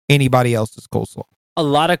touch anybody else's coleslaw. A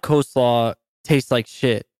lot of coleslaw tastes like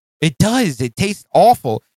shit. It does. It tastes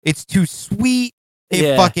awful. It's too sweet.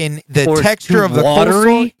 Yeah. The Or it's texture too of the watery.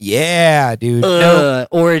 coleslaw. Yeah, dude. No.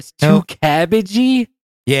 Or it's too No. cabbagey.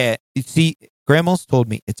 Yeah. You see, grandma's told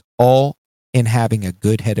me it's all in having a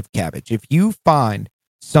good head of cabbage. If you find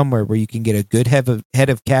somewhere where you can get a good head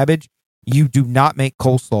of cabbage, you do not make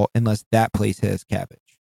coleslaw unless that place has cabbage.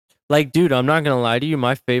 Like, dude, I'm not gonna lie to you.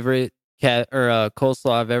 My favorite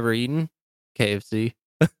coleslaw I've ever eaten, KFC.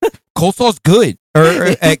 Coleslaw's good. Or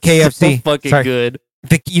at It's KFC. so fucking Sorry. good.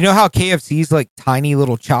 You know how KFC's like tiny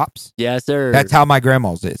little chops? Yes, sir. That's how my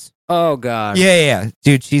grandma's is. Oh god. Yeah.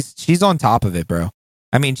 Dude, she's on top of it, bro.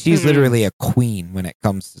 I mean, she's Mhm. literally a queen when it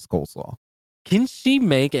comes to coleslaw. Can she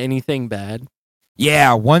make anything bad?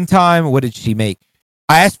 Yeah, one time, what did she make?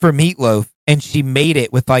 I asked for meatloaf, and she made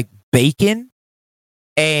it with like bacon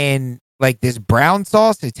and like this brown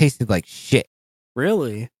sauce. It tasted like shit.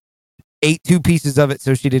 Really? Ate 2 pieces of it,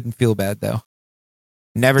 so she didn't feel bad though.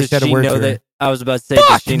 Never Does said a she word know to her. that? I was about to say, does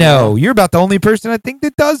Fuck she no! know? You're about the only person I think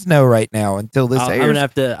that does know right now until this I'm airs. gonna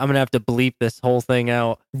have to bleep this whole thing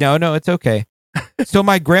out. No, it's okay. So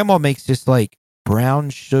my grandma makes this like brown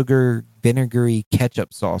sugar vinegary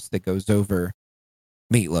ketchup sauce that goes over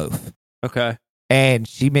meatloaf. Okay. And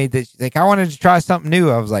she made this. She's like, I wanted to try something new.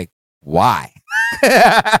 I was like, why?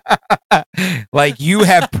 Like, you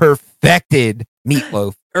have perfected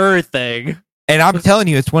meatloaf. Thing. And I'm telling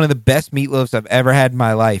you, it's one of the best meatloafs I've ever had in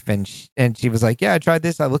my life. And she was like, yeah, I tried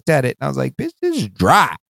this. I looked at it and I was like, bitch, this is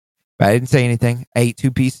dry. But I didn't say anything. I ate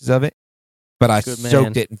 2 pieces of it, but I Good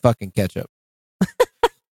soaked man. it in fucking ketchup.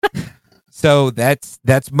 So that's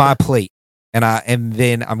my plate. And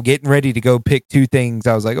then I'm getting ready to go pick 2 things.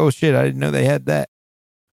 I was like, oh shit, I didn't know they had that.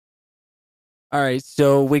 All right.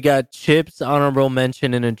 So we got chips, honorable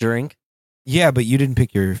mention, and a drink. Yeah, but you didn't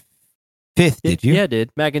pick your 5th, did you? Yeah, I did.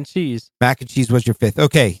 Mac and cheese. Mac and cheese was your 5th.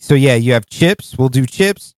 Okay, so yeah, you have chips. We'll do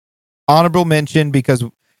chips. Honorable mention because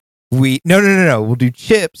no. We'll do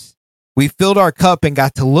chips. We filled our cup and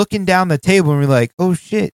got to looking down the table and we're like, oh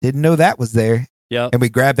shit, didn't know that was there. Yep. And we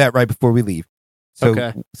grabbed that right before we leave. So,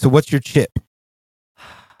 Okay. So what's your chip?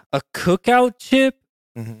 A cookout chip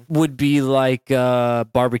Mm-hmm. would be like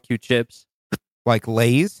barbecue chips. Like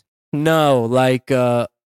Lay's? No, like Utz?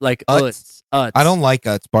 Utz. Utz. I don't like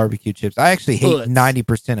Utz barbecue chips. I actually hate Utz.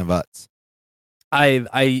 90% of Utz.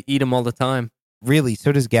 I eat them all the time. Really?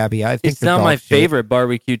 So does Gabby. I think It's they're not dog my shit. favorite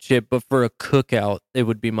barbecue chip, but for a cookout, it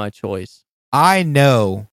would be my choice. I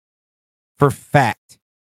know for fact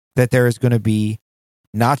that there is going to be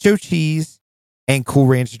nacho cheese and Cool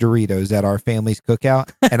Ranch Doritos at our family's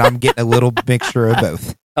cookout, and I'm getting a little mixture of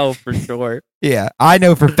both. Oh, for sure. Yeah, I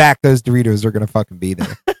know for fact those Doritos are going to fucking be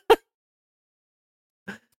there.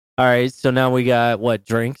 All All right, so now we got what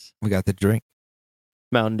drinks? We got the drink,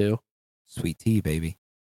 Mountain Dew. sweet tea, baby.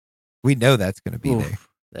 We know that's gonna be there. Oof.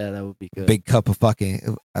 Yeah, that would be good. Big cup of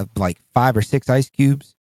fucking like 5 or 6 ice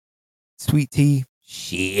cubes, sweet tea.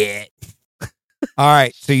 Shit. All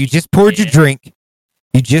right, so you just poured your drink.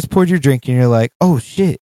 You just poured your drink, and you're like, "Oh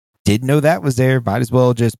shit, didn't know that was there. Might as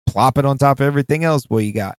well just plop it on top of everything else. What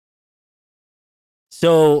you got?"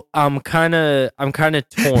 So I'm kind of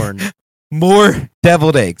torn. More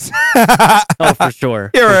deviled eggs. Oh, for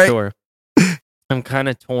sure. You're for right. sure. I'm kind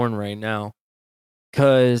of torn right now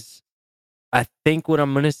because I think what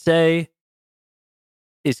I'm gonna say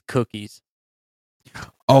is cookies.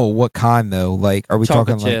 Oh, what kind though? Like, are we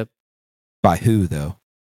Chocolate talking like chip. by who though?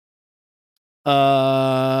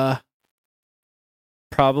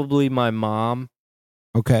 Probably my mom.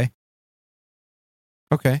 Okay.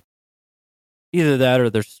 Okay. Either that or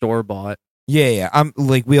they're store bought. Yeah. I'm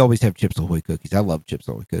like, we always have Chips Ahoy cookies. I love Chips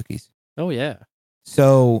Ahoy cookies. Oh yeah.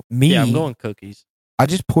 So me, Yeah, I'm going cookies. I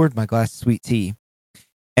just poured my glass of sweet tea,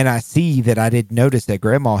 and I see that I didn't notice that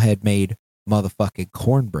Grandma had made motherfucking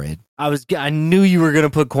cornbread. I knew you were gonna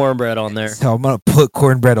put cornbread on there. So I'm gonna put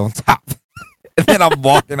cornbread on top, and then I'm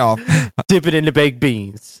walking off. Dip it into baked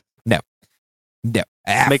beans. No.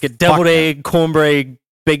 Make a fuck deviled no. egg cornbread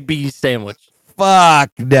baked beans sandwich.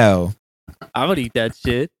 Fuck no. I would eat that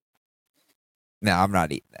shit. No, I'm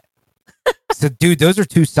not eating that. So, dude, those are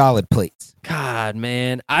 2 solid plates. God,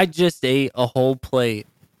 man, I just ate a whole plate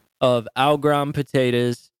of al gratin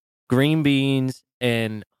potatoes, green beans,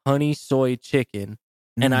 and honey soy chicken,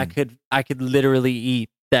 and I could literally eat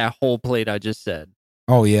that whole plate I just said.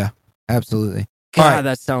 Oh yeah, absolutely. God, All right.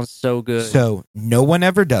 that sounds so good. So no one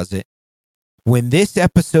ever does it. When this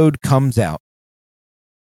episode comes out,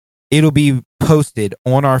 it'll be posted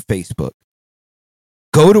on our Facebook.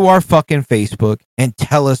 Go to our fucking Facebook and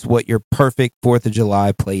tell us what your perfect 4th of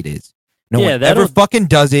July plate is. No Yeah, one ever fucking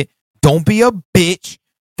does it. Don't be a bitch.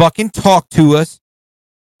 Fucking talk to us.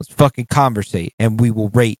 Let's fucking conversate, and we will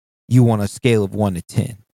rate you on a scale of 1 to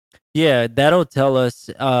 10. Yeah, that'll tell us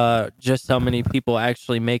just how many people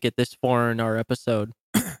actually make it this far in our episode.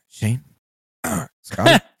 Shane,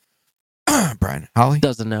 Scott, Brian, Holly,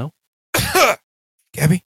 Doesn't know.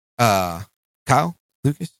 Gabby, Kyle,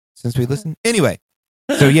 Lucas, since we listen. Anyway,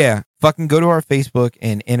 so yeah, fucking go to our Facebook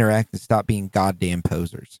and interact and stop being goddamn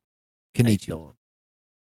posers. Konnichiwa.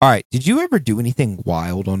 All right, did you ever do anything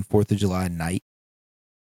wild on 4th of July night?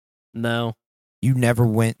 No. You never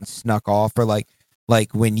went and snuck off, or like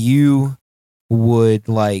when you would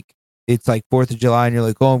like, it's like 4th of July and you're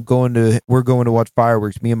like, oh, we're going to watch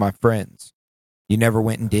fireworks, me and my friends. You never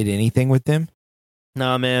went and did anything with them?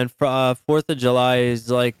 Nah, man. 4th of July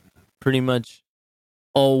is like pretty much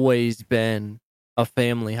always been a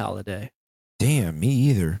family holiday. Damn, me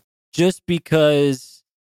either. Just because,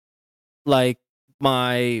 like,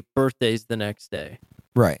 my birthday's the next day.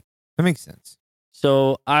 Right. That makes sense.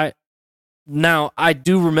 So I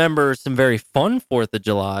do remember some very fun 4th of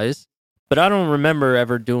Julys, but I don't remember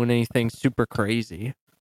ever doing anything super crazy.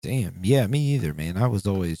 Damn. Yeah, me either, man. I was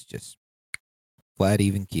always just flat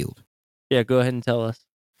even keeled. Yeah, go ahead and tell us.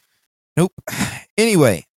 Nope.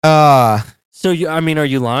 Anyway, so are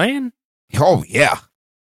you lying? Oh yeah.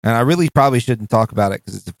 And I really probably shouldn't talk about it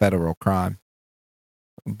because it's a federal crime.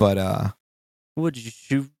 But would you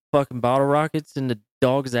shoot fucking bottle rockets in the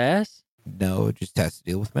dog's ass? No, it just has to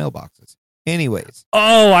deal with mailboxes. Anyways.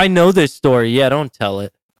 Oh, I know this story. Yeah, don't tell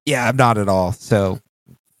it. Yeah, I'm not at all. So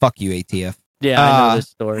fuck you, ATF. Yeah, I know this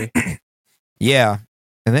story. Yeah.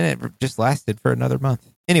 And then it just lasted for another month.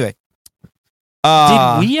 Anyway.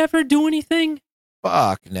 Did we ever do anything?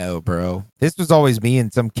 Fuck no, bro. This was always me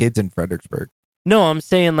and some kids in Fredericksburg. No, I'm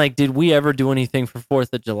saying, like, did we ever do anything for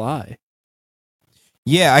 4th of July?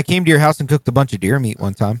 Yeah, I came to your house and cooked a bunch of deer meat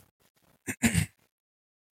one time.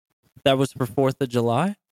 That was for 4th of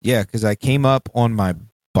July? Yeah, because I came up on my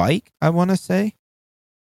bike, I want to say.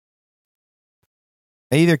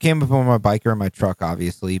 I either came up on my bike or my truck,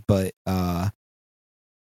 obviously, but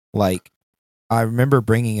like I remember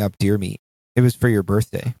bringing up deer meat. It was for your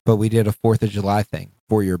birthday, but we did a 4th of July thing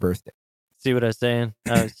for your birthday. See what I was saying?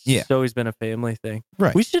 Yeah. It's always been a family thing.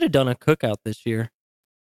 Right. We should have done a cookout this year.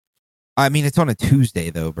 I mean, it's on a Tuesday,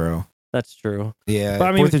 though, bro. That's true. Yeah. But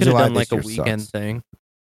I mean, we 4th of could have July done like a this year weekend sucks. thing.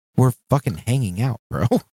 We're fucking hanging out, bro.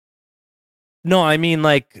 No, I mean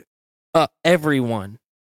like everyone.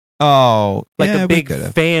 Oh, Like yeah, a big we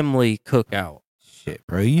could've. family cookout. Shit,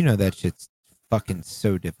 bro. You know that shit's fucking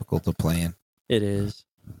so difficult to plan. It is.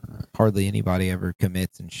 Hardly anybody ever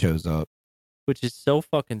commits and shows up. Which is so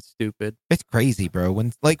fucking stupid. It's crazy, bro.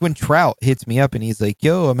 When Trout hits me up and he's like,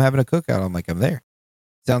 yo, I'm having a cookout. I'm like, I'm there.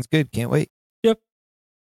 Sounds good. Can't wait. Yep.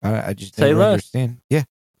 I just Say never less. understand. Yeah,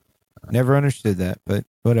 never understood that, but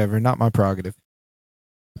whatever. Not my prerogative.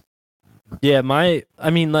 Yeah, I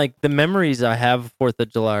mean, like the memories I have of 4th of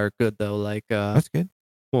July are good though. Like That's good.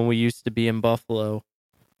 when we used to be in Buffalo,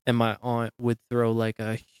 and my aunt would throw like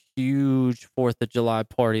a huge 4th of July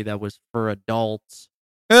party that was for adults.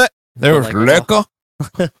 There was like, liquor,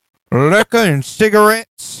 liquor and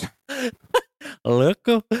cigarettes.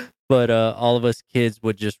 Liquor. But all of us kids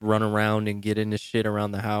would just run around and get into shit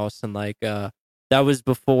around the house, and like that was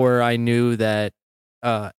before I knew that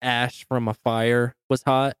ash from a fire was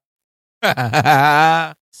hot.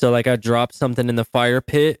 So like I dropped something in the fire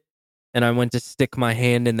pit, and I went to stick my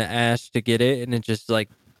hand in the ash to get it, and it just like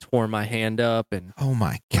tore my hand up. And Oh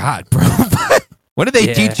my god, bro! What did they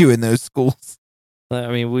Yeah. teach you in those schools? I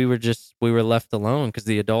mean, we were left alone because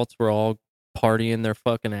the adults were all partying their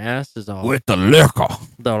fucking asses off. With the liquor.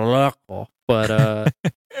 The local. But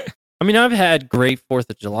I mean, I've had great 4th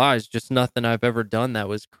of July's, just nothing I've ever done that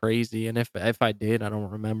was crazy. And if I did, I don't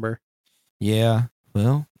remember. Yeah.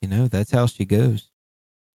 Well, that's how she goes.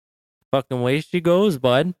 Fucking way she goes,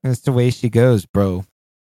 bud. That's the way she goes, bro.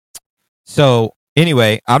 So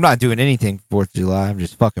anyway, I'm not doing anything for 4th of July. I'm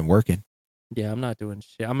just fucking working. Yeah, I'm not doing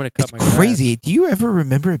shit. I'm gonna cut It's my grass. crazy. Do you ever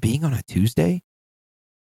remember it being on a Tuesday?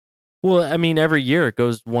 Well, I mean, every year it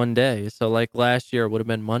goes one day. So like last year it would have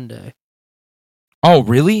been Monday. Oh,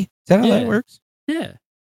 really? Is that how Yeah. that works? Yeah.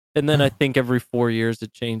 And then I Oh. think every 4 years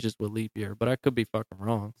it changes with leap year, but I could be fucking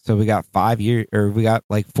wrong. So we got 5 years, or we got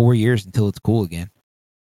like 4 years until it's cool again.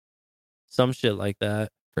 Some shit like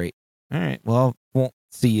that. All right. Well, won't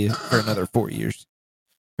see you for another 4 years.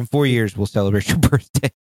 In 4 years, we'll celebrate your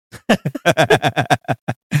birthday.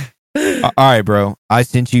 All right, bro. I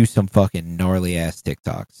sent you some fucking gnarly ass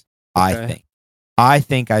TikToks. Okay. I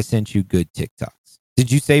think I sent you good TikToks.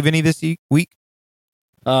 Did you save any this week?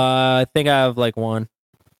 I think I have like one.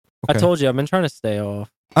 Okay. I told you I've been trying to stay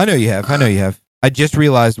off. I know you have. I just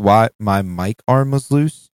realized why my mic arm was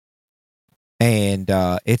loose, and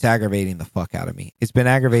it's aggravating the fuck out of me. It's been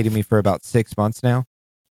aggravating me for about 6 months now.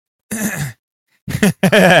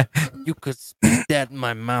 You could spit that in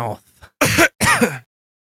my mouth.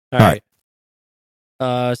 All right.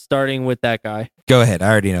 right. Starting with that guy. Go ahead. I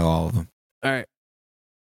already know all of them. All right.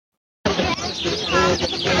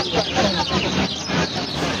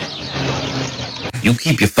 You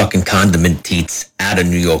keep your fucking condiment teats out of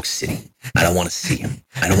New York City. I don't want to see them.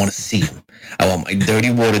 I don't want to see them. I want my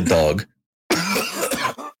dirty water dog.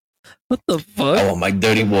 What the I fuck? want my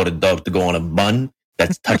dirty water dog to go on a bun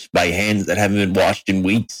that's touched by hands that haven't been washed in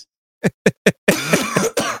weeks.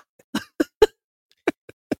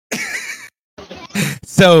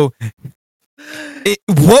 So,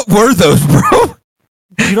 what were those, bro?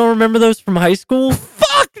 You don't remember those from high school?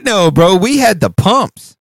 Fuck no, bro. We had the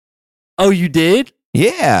pumps. Oh, you did?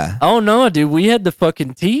 Yeah. Oh no, dude. We had the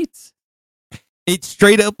fucking teats. It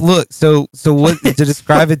straight up looked so what to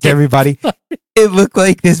describe it to everybody, it looked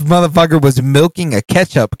like this motherfucker was milking a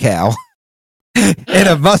ketchup cow and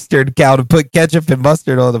a mustard cow to put ketchup and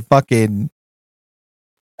mustard on the fucking,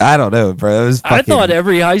 I don't know, bro. It was fucking, I thought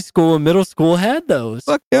every high school and middle school had those.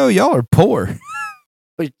 fuck no, y'all are poor.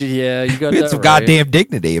 But yeah, you got We had that some right. goddamn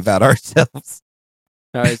dignity about ourselves.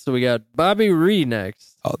 All right, so we got Bobby Ree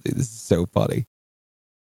next. Oh, dude, this is so funny.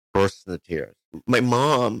 Burst into tears. My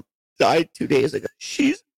mom died 2 days ago.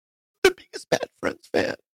 She's the biggest Bad Friends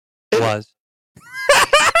fan. Was.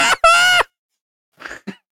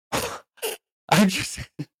 I just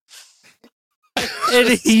And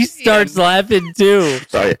he starts laughing too.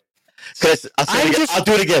 sorry. I'll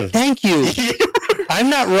do it again. Thank you. I'm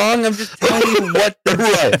not wrong. I'm just telling you what the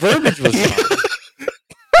Right. verbiage was.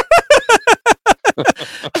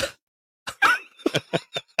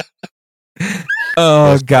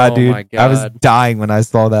 Oh god, oh dude. my I was God. dying when I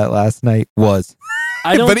saw that last night.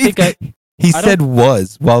 I don't But think he I said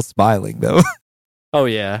was while smiling though. Oh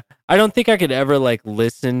yeah, I don't think I could ever like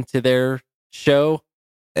listen to their show.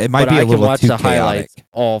 It might but be I a can little watch too the chaotic. highlights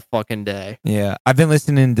all fucking day. Yeah, I've been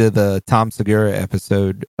listening to the Tom Segura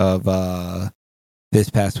episode of this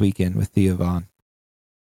past weekend with Theo Vaughn.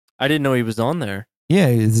 I didn't know he was on there. Yeah,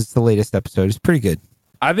 this is the latest episode. It's pretty good.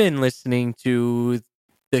 I've been listening to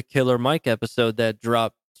the Killer Mike episode that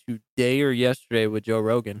dropped today or yesterday with Joe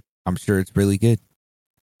Rogan. I'm sure it's really good.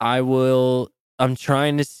 I'm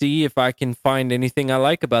trying to see if I can find anything I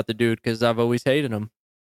like about the dude because I've always hated him.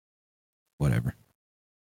 Whatever.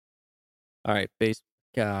 All right, base.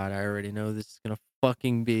 God, I already know this is gonna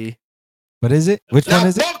fucking be. What is it? Which one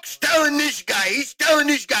is it? Buck's telling this guy, he's telling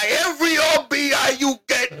this guy, every RBI you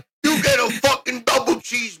get a fucking double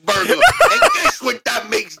cheeseburger. And guess what that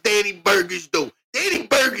makes Danny Burgers do? Danny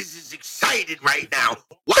Burgers is excited right now.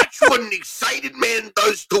 Watch what an excited man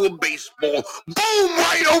does to a baseball. Boom,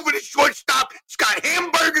 right over the shortstop. It's got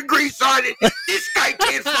hamburger grease on it. This guy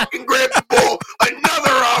can't fucking grab the ball.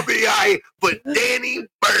 Another RBI for Danny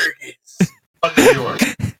Burgess.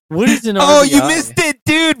 What is an Oh, RBI? you missed it,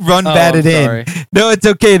 dude. Run Oh, batted I'm in. sorry. No, it's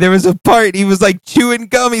okay. There was a part. He was like chewing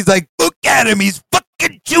gum. He's like, look at him. He's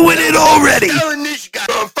fucking chewing it already. Telling this guy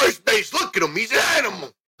on first base, look at him. He's an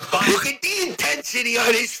animal. Look at the intensity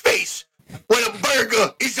on his face when a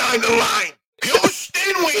burger is on the line.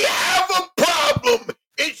 Houston, we have a problem.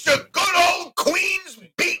 It's a good old Queens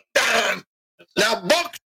beatdown. Now,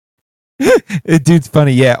 Buck. Dude's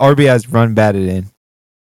funny. Yeah, RBI's run batted in.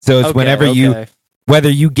 So it's Okay, whenever you, okay. whether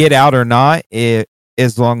you get out or not,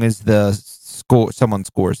 as long as the someone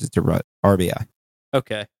scores, it's a RBI.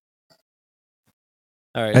 Okay.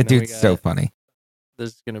 All right. That then we dude's so got- funny.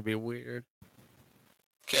 This is gonna be weird.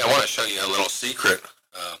 Okay, I want to show you a little secret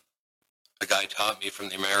a guy taught me from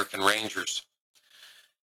the American Rangers.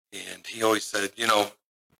 And he always said, you know,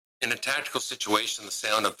 in a tactical situation, the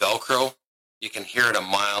sound of Velcro, you can hear it a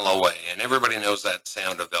mile away. And everybody knows that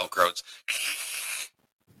sound of Velcro. It's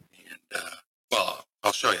and, well,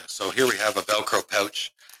 I'll show you. So here we have a Velcro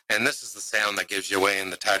pouch. And this is the sound that gives you away in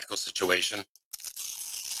the tactical situation.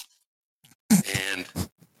 And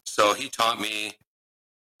so he taught me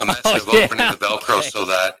a method of opening the Velcro okay. so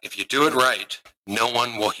that if you do it right, no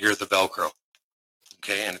one will hear the Velcro.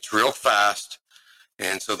 Okay, and it's real fast.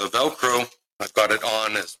 And so the Velcro, I've got it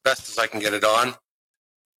on as best as I can get it on.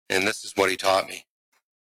 And this is what he taught me.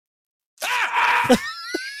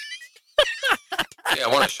 Yeah, I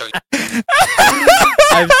want to show you.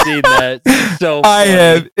 I've seen that. So I funny.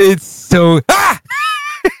 have. It's so. Ah!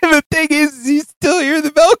 The thing is, you still hear the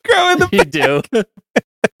Velcro in the. You do.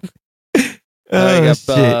 I Oh, got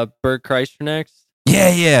shit. Bert Kreischer next.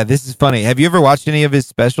 Yeah. This is funny. Have you ever watched any of his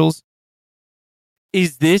specials?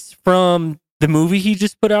 Is this from the movie he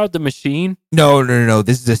just put out, The Machine? No.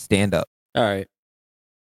 This is a stand-up. All right.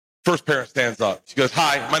 First parent stands up. She goes,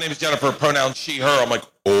 "Hi, my name is Jennifer, pronoun she, her." I'm like,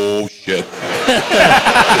 "Oh, shit.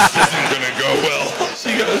 This isn't going to go well."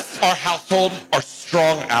 She goes, "Our household are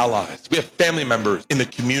strong allies. We have family members in the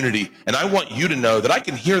community, and I want you to know that I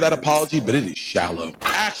can hear that apology, but it is shallow.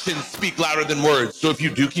 Actions speak louder than words, so if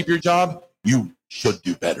you do keep your job, you should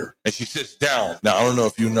do better." And she sits down. Now, I don't know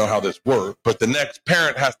if you know how this works, but the next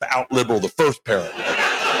parent has to out-liberal the first parent.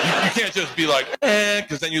 You can't just be like,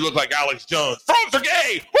 because then you look like Alex Jones. Frogs are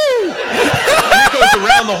gay! Woo! And it goes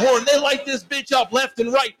around the horn. They light this bitch up left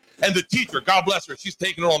and right. And the teacher, God bless her, she's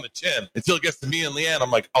taking her on the chin until it gets to me and Leanne. I'm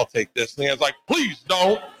like, "I'll take this." Leanne's like, "Please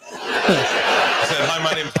don't." I said, "Hi,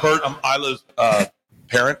 my name's Bert. I'm Isla's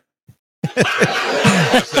parent."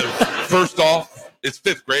 I said, "First off, it's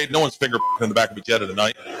 5th grade. No one's finger in the back of a Jetta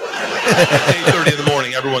tonight. It's 8:30 in the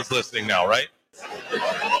morning. Everyone's listening now, right?"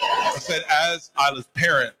 I said, as Isla's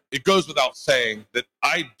parent, it goes without saying that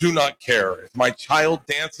I do not care if my child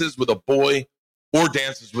dances with a boy or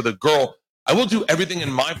dances with a girl. I will do everything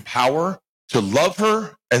in my power to love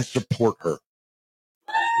her and support her.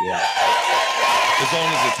 Yeah. As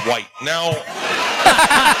long as it's white. Now,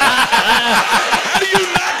 how do you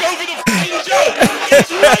knock over the fucking joke?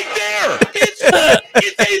 It's right there. It's 8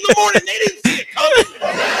 in the morning. They didn't see it coming. The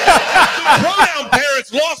pronoun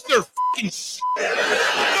parents lost their fucking shit.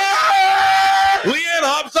 Leanne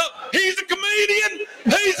hops up. "He's a comedian.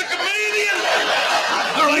 He's a comedian."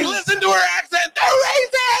 They're like, "Listen to her accent. They're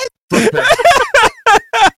racist."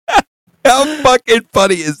 How fucking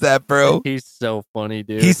funny is that, bro? He's so funny,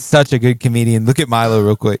 dude. He's such a good comedian. Look at Milo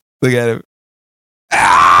real quick. Look at him.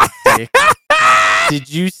 Ah! Did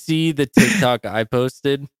you see the TikTok I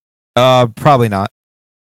posted? Probably not.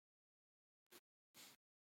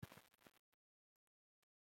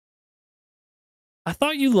 I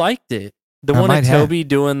thought you liked it. The I one of might have. Toby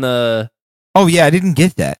doing the. Oh yeah, I didn't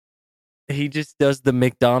get that. He just does the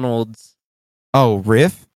McDonald's. Oh,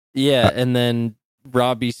 riff? Yeah, and then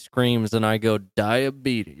Robbie screams, and I go,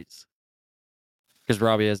 "Diabetes," because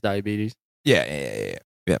Robbie has diabetes. Yeah.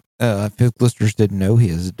 If listeners didn't know, he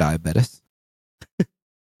has diabetes.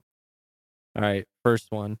 All right,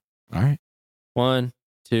 first one. All right. 1,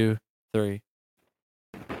 2, 3.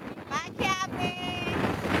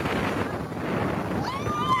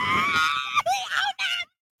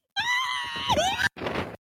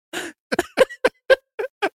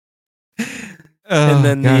 And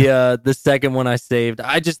then the second one I saved.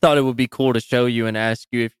 I just thought it would be cool to show you and ask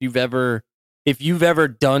you if you've ever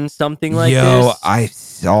done something like this. I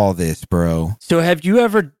saw this, bro. So have you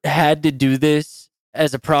ever had to do this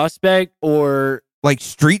as a prospect or Like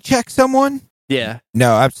street check someone? yeah.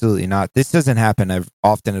 No, absolutely not. This doesn't happen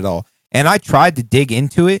often at all. And I tried to dig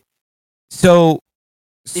into it. So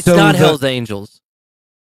It's not the- Hell's Angels.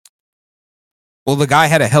 Well, the guy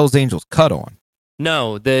had a Hell's Angels cut on.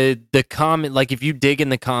 No, the comment, like if you dig in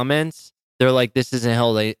the comments, they're like, "This isn't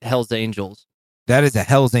Hell's Angels." That is a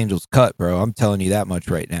Hell's Angels cut, bro. I'm telling you that much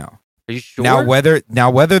right now. Are you sure? Now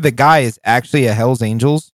whether the guy is actually a Hell's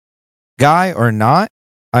Angels guy or not,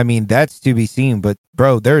 I mean that's to be seen. But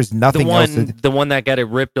bro, there's nothing the else. the one that got it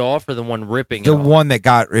ripped off, or the one ripping The it off? one that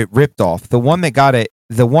got it ripped off. The one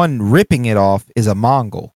ripping it off is a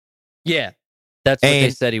Mongol. Yeah, that's what they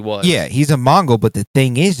And- said he was. Yeah, he's a Mongol. But the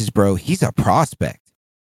thing is bro, he's a prospect.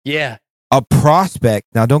 yeah. A prospect.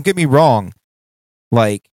 Now, don't get me wrong.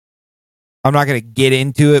 Like, I'm not gonna get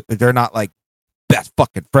into it, but they're not like best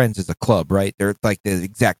fucking friends as a club, right? They're like the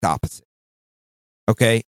exact opposite.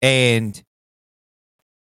 Okay, and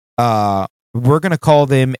we're gonna call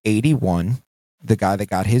them 81, the guy that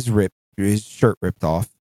got his shirt ripped off,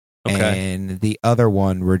 Okay. and the other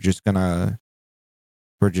one we're just gonna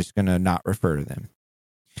not refer to them.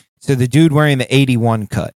 So the dude wearing the 81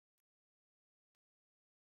 cut,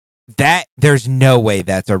 that there's no way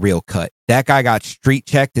that's a real cut. That guy got street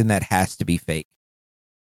checked, and that has to be fake.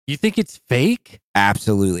 You think it's fake?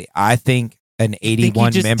 Absolutely, I think an Think he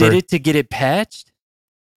 81 just member. did it to get it patched?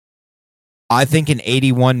 I think an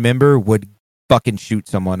 81 member would fucking shoot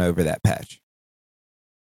someone over that patch.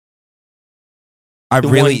 The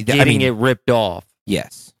one getting it ripped off.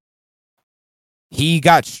 yes. He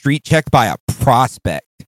got street checked by a prospect.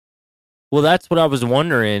 Well, that's what I was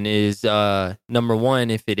wondering is, number one,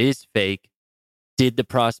 if it is fake, did the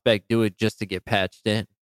prospect do it just to get patched in?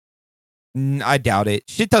 I doubt it.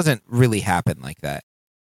 Shit doesn't really happen like that.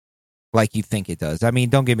 Like you think it does. I mean,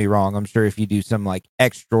 don't get me wrong. I'm sure if you do some like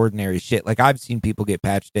extraordinary shit, like I've seen people get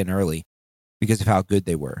patched in early because of how good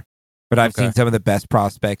they were. But I've Okay. seen some of the best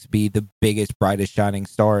prospects be the biggest, brightest shining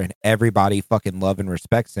star, and everybody fucking love and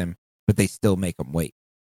respects him, but they still make him wait.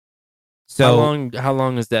 So How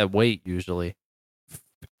long is that wait usually?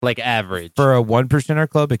 Like average? for a 1%er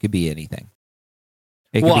club, it could be anything.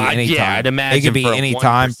 It could be any yeah, time. I'd imagine it could be for a any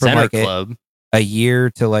time from 1%er like club. a year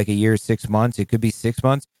to like a year, 6 months. It could be 6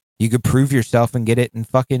 months. You could prove yourself and get it in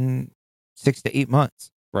fucking 6 to 8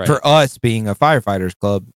 months. Right. For us being a firefighters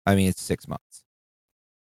club, I mean, it's 6 months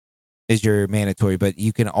is your mandatory, but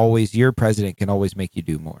you can always, your president can always make you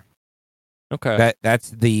do more. Okay. That's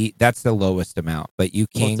the lowest amount, but you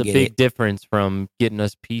Well, can it's a get big it. difference from getting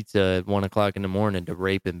us pizza at 1:00 in the morning to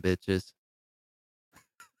raping bitches.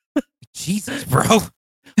 Jesus, bro.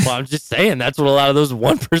 Well, I'm just saying that's what a lot of those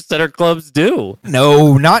 1%er clubs do.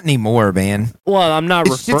 No, not anymore, man. Well, I'm not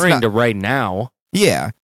It's just referring not- to right now.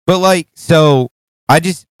 Yeah. But like, so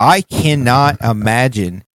I cannot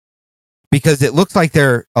imagine, because it looks like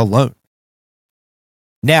they're alone.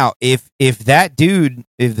 Now, if the dude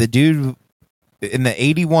in the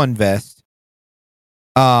 81 vest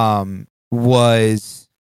was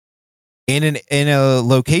in a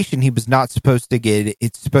location he was not supposed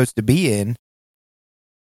to be in,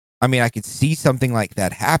 I mean, I could see something like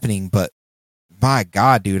that happening, but my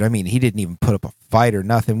God, dude, I mean, he didn't even put up a fight or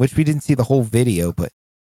nothing, which we didn't see the whole video, but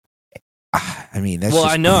I mean, that's Well,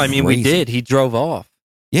 just I know. I mean, we crazy. did. He drove off.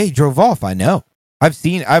 Yeah, he drove off. I know.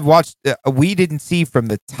 I've watched. We didn't see from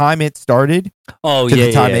the time it started Oh, to yeah,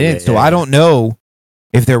 the time yeah, it yeah, ended. So yeah, I yeah. don't know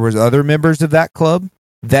if there was other members of that club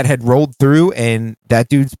that had rolled through, and that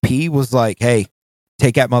dude's pee was like, "Hey,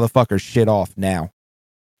 take that motherfucker's shit off now."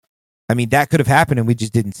 I mean, that could have happened, and we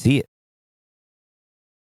just didn't see it.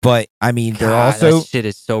 But I mean, they're God, also. that shit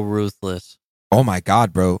is so ruthless. Oh my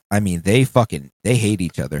God, bro! I mean, they hate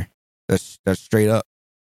each other. That's straight up.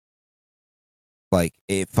 Like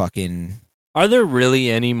it fucking. Are there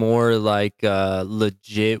really any more like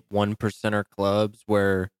legit 1%er clubs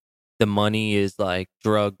where the money is like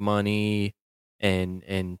drug money and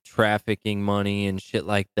trafficking money and shit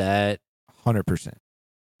like that? 100%.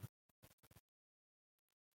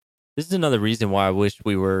 This is another reason why I wish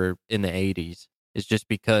we were in the 80s. It's just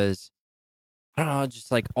because I don't know,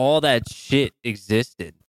 just like all that shit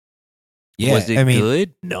existed. Yeah, Was it I mean,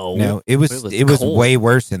 good? No. no, it was cold. way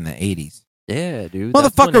worse in the 80s. Yeah, dude.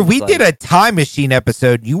 that's when it Motherfucker, was we like- did a time machine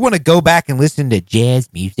episode. You want to go back and listen to jazz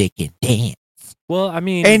music and dance, Well, I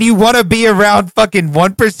mean, and you want to be around fucking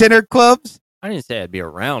 1%er clubs? I didn't say I'd be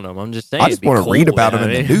around them. I'm just saying. I just want to read about them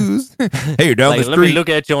in the news. Hey, you're down Like, the let me street. look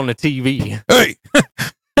at you on the TV. Hey,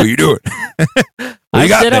 what you doing? What you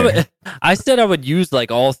got there? I said I would use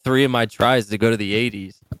like all three of my tries to go to the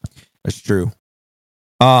 80s. That's true.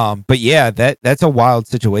 But yeah, that's a wild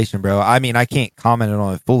situation, bro. I mean, I can't comment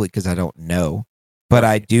on it fully because I don't know, but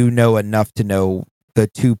I do know enough to know the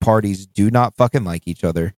two parties do not fucking like each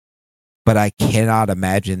other. But I cannot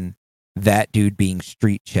imagine that dude being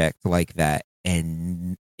street checked like that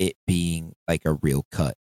and it being like a real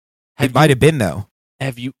cut. Have It might have been though.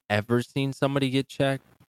 Have you ever seen somebody get checked?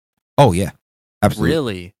 Oh yeah, absolutely.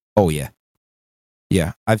 Really? Oh yeah,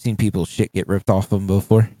 yeah. I've seen people's shit get ripped off them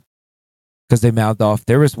before because they mouthed off.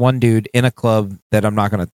 There was one dude in a club that I'm not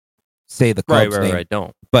gonna say the club's name, Right.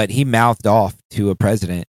 Don't. but he mouthed off to a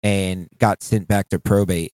president and got sent back to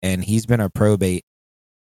probate, and he's been a probate.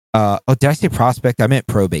 Did I say prospect? I meant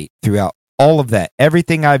probate throughout all of that.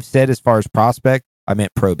 Everything I've said as far as prospect, I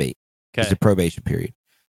meant probate. It's Okay. a probation period.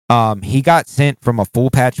 He got sent from a full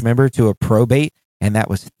patch member to a probate, and that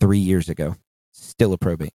was 3 years ago. Still a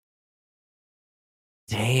probate.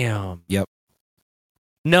 Damn. Yep.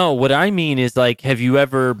 No, what I mean is like, have you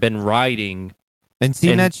ever been riding? And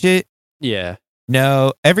seen And- that shit? Yeah.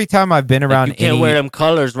 No. Every time I've been Like, around you can't any... wear them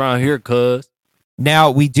colors around here, cuz.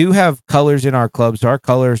 Now, we do have colors in our clubs. Our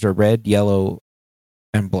colors are red, yellow,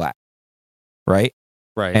 and black. Right?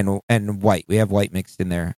 Right. And white. We have white mixed in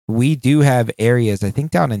there. We do have areas, I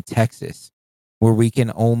think down in Texas, where we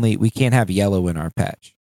can't have yellow in our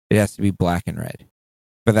patch. It has to be black and red.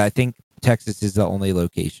 But I think Texas is the only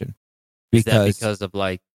location Is that because because of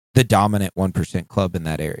like, the dominant 1% club in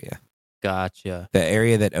that area. gotcha. The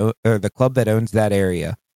area or the club that owns that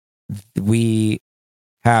area, we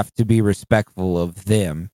have to be respectful of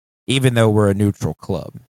them, even though we're a neutral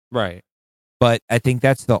club. Right. But I think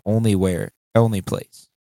that's the only place.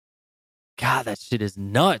 God, that shit is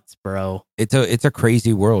nuts, bro. It's a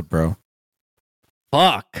crazy world, bro.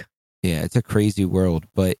 Fuck. Yeah, it's a crazy world.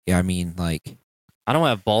 But I mean, like, I don't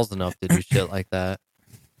have balls enough to do shit like that.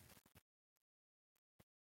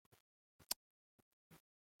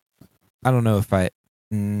 I don't know if I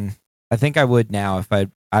think I would now if I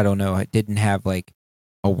don't know, I didn't have like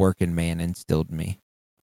a working man instilled in me.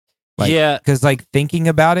 Like, yeah. because like thinking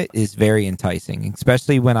about it is very enticing,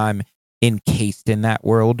 especially when I'm encased in that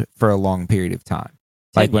world for a long period of time.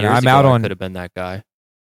 10 Like when years I'm ago, out I on could have been that guy.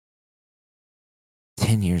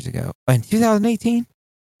 10 years ago in 2018,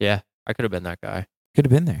 Yeah, I could have been that guy. could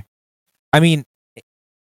have been there. I mean,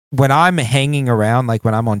 when I'm hanging around, like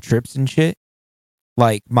when I'm on trips and shit,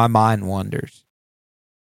 like my mind wanders.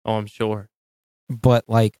 Oh, I'm sure. But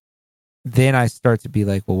like, then I start to be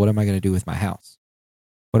like, well, what am I going to do with my house?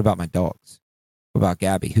 What about my dogs? What about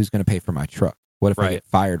Gabby? Who's going to pay for my truck? What if I Right. get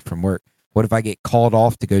fired from work? What if I get called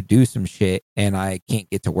off to go do some shit and I can't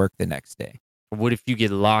get to work the next day? What if you get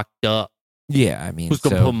locked up? Yeah, I mean, Who's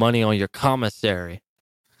gonna so put money on your commissary?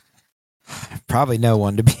 probably no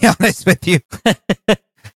one, to be honest with you.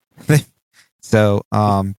 So,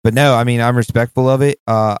 but no, I mean, I'm respectful of it.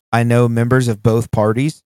 I know members of both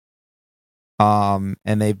parties, and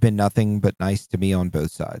they've been nothing but nice to me on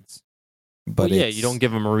both sides. But Well, yeah, it's- you don't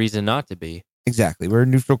give them a reason not to be. exactly. We're a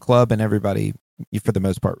neutral club, and everybody, for the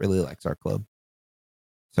most part, really likes our club.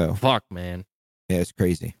 So, Fuck, man. yeah, it's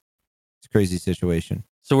crazy. It's a crazy situation.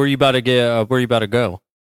 So where you about to get? Where you about to go?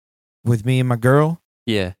 With me and my girl,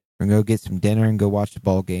 Yeah, we're gonna go get some dinner and go watch the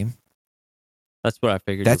ball game. that's what I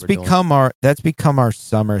figured. That's you were doing. become our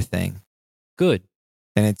summer thing, Good.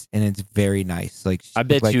 and it's very nice. Like I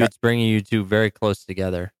bet like, you it's bringing you two very close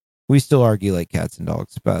together. we still argue like cats and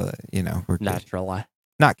dogs, but we're good. Naturally.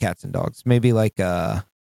 Not cats and dogs. Maybe like a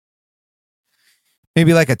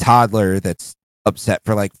toddler that's upset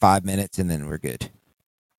for like 5 minutes and then we're good.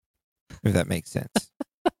 If that makes sense.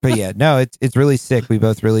 But yeah, no, it's really sick. We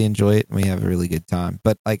both really enjoy it and we have a really good time.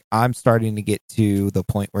 But like I'm starting to get to the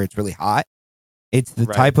point where it's really hot. It's the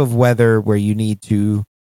Right. type of weather where you need to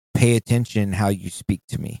pay attention how you speak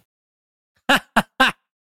to me.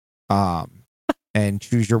 And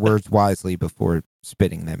choose your words wisely before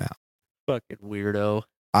spitting them out. Fucking weirdo.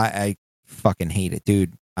 I fucking hate it,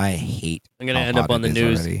 dude. I hate. I'm gonna how end up hot on it the is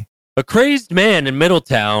news. already. A crazed man in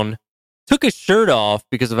Middletown took his shirt off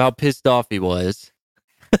because of how pissed off he was.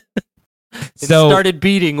 And So started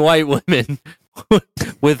beating white women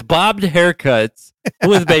with bobbed haircuts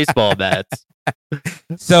with baseball bats.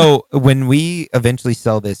 So when we eventually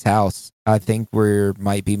sell this house, I think we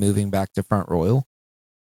might be moving back to Front Royal,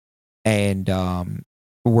 and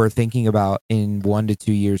we're thinking about in 1 to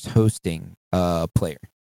 2 years hosting a player.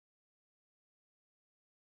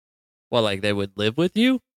 Well, like they would live with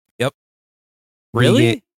you? Yep. Really?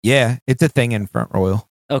 We get- yeah, it's a thing in Front Royal.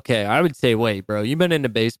 Okay, I would say wait, bro. You've been into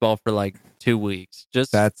baseball for like 2 weeks.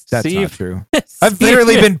 Just That's see not if, true. see I've if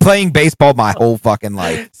literally you- been playing baseball my whole fucking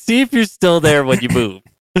life. See if you're still there when you move.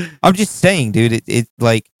 I'm just saying, dude. It's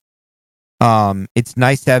like, it's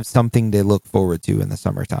nice to have something to look forward to in the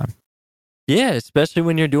summertime. Yeah, especially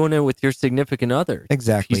when you're doing it with your significant other.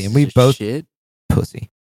 Exactly, Pieces and we of both shit. pussy.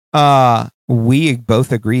 We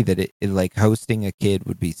both agree that it like hosting a kid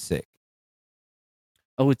would be sick.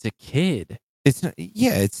 Oh, it's a kid.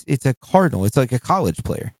 It's a Cardinal. It's like a college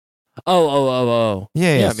player. Oh.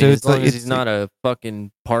 Yeah. I mean, So as long like, as he's not a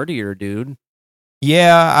fucking partier, dude.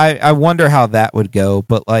 Yeah, I wonder how that would go,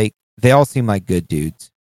 but like they all seem like good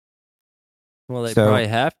dudes. Well, they So- probably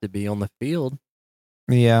have to be on the field.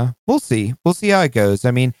 Yeah, we'll see. We'll see how it goes.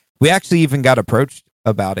 I mean, we actually even got approached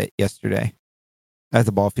about it yesterday at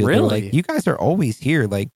the ball field. They were Really? like, you guys are always here.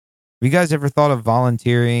 Like, have you guys ever thought of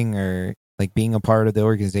volunteering or like being a part of the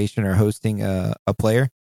organization or hosting a player?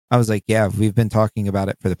 I was like, yeah, we've been talking about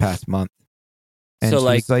it for the past month. And So, she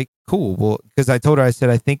like- was like, cool. Well, because I told her, I said,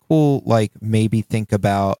 I think we'll like maybe think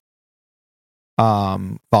about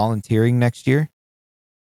volunteering next year.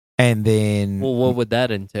 And then Well, what would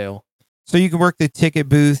that entail? so you can work the ticket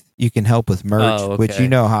booth, you can help with merch, Oh, which okay. you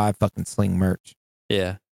know how I fucking sling merch.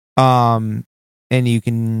 Yeah, And you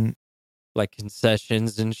can like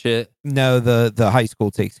concessions and shit. no the high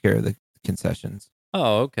school takes care of the concessions.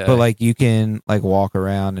 Oh, okay. But like you can like walk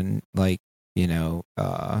around and like,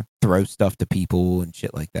 throw stuff to people and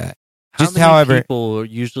shit like that. How just many however- people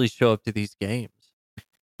usually show up to these games?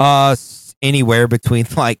 Anywhere between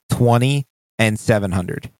like 20 and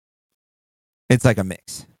 700. It's like a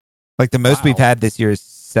mix. Like the most we've Wow. had this year is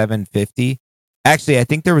 750. Actually, I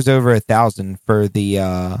think there was over 1,000 for the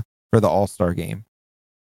All-Star game.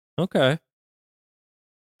 Okay.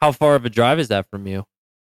 How far of a drive is that from you?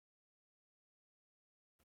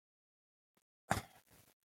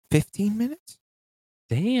 15 minutes?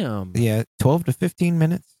 Damn. Yeah, 12 to 15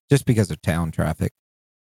 minutes just because of town traffic.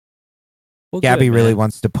 Well, Gabby good, really man.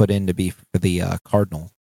 wants to put in to be for the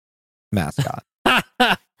Cardinal mascot.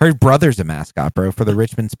 Her brother's a mascot, bro, for the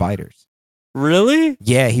Richmond Spiders. Really?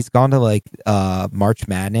 Yeah, he's gone to like March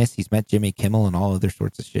Madness. He's met Jimmy Kimmel and all other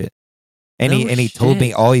sorts of shit. And No he told me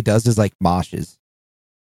shit. all he does is like moshes.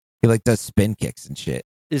 He like does spin kicks and shit.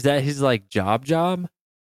 Is that his like job?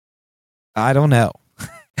 I don't know.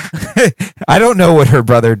 I don't know what her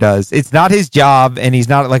brother does. It's not his job, and he's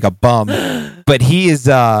not like a bum, but he is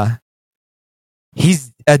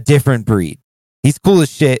he's a different breed. He's cool as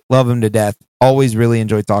shit, love him to death. Always really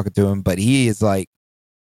enjoy talking to him, but he is like,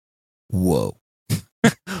 whoa.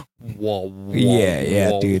 Whoa.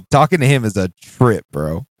 Yeah, dude. Talking to him is a trip,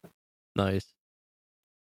 bro. Nice.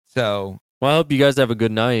 So Well, I hope you guys have a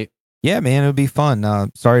good night. yeah, man, it'll be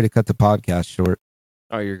fun. Sorry to cut the podcast short.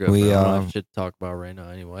 Oh, you're good. We, We don't um, have shit to talk about right now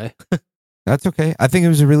anyway. That's okay. I think it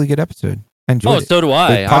was a really good episode. I enjoyed Oh, it. so do We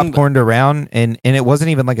I. popcorned around, and it wasn't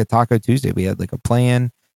even like a Taco Tuesday. We had like a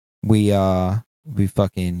plan. We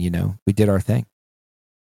fucking we did our thing.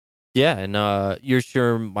 Yeah, and you're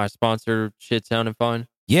sure my sponsor shit sounded fun?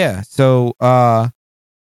 Yeah. So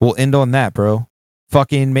we'll end on that, bro.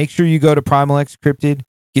 Fucking make sure you go to Primal X Cryptid,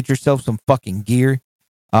 get yourself some fucking gear.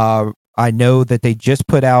 I know that they just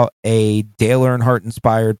put out a Dale Earnhardt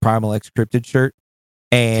inspired Primal X Cryptid shirt.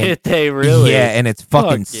 And Did they really? yeah, and it's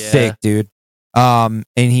fucking Fuck yeah. sick, dude. And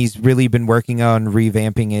he's really been working on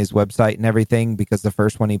revamping his website and everything because the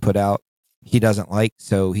first one he put out he doesn't like,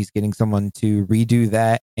 so he's getting someone to redo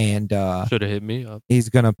that, and Should have hit me up. he's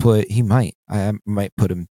gonna I might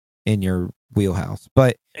put him in your wheelhouse,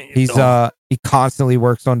 but he's Don't. he constantly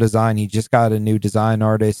works on design. He just got a new design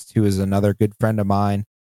artist who is another good friend of mine,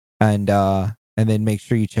 and then make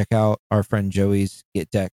sure you check out our friend Joey's Get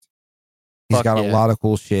Decked. He's Fuck got a yeah. lot of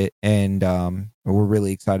cool shit, and we're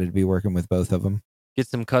really excited to be working with both of them. Get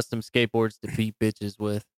some custom skateboards to beat bitches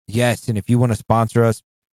with. Yes, and if you want to sponsor us,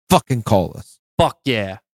 fucking call us. Fuck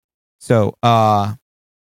yeah. So, yeah,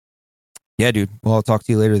 dude. Well, I'll talk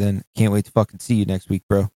to you later then. Can't wait to fucking see you next week,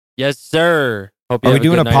 bro. Yes, sir. Hope you Are we have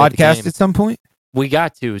doing a good night at the podcast game. at some point We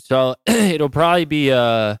got to. So it'll probably be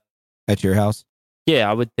at your house? yeah,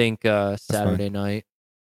 I would think Saturday night.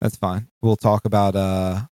 That's fine. We'll talk about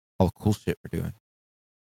all the cool shit we're doing.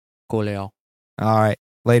 Cool. All right.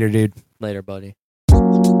 Later, dude. Later, buddy.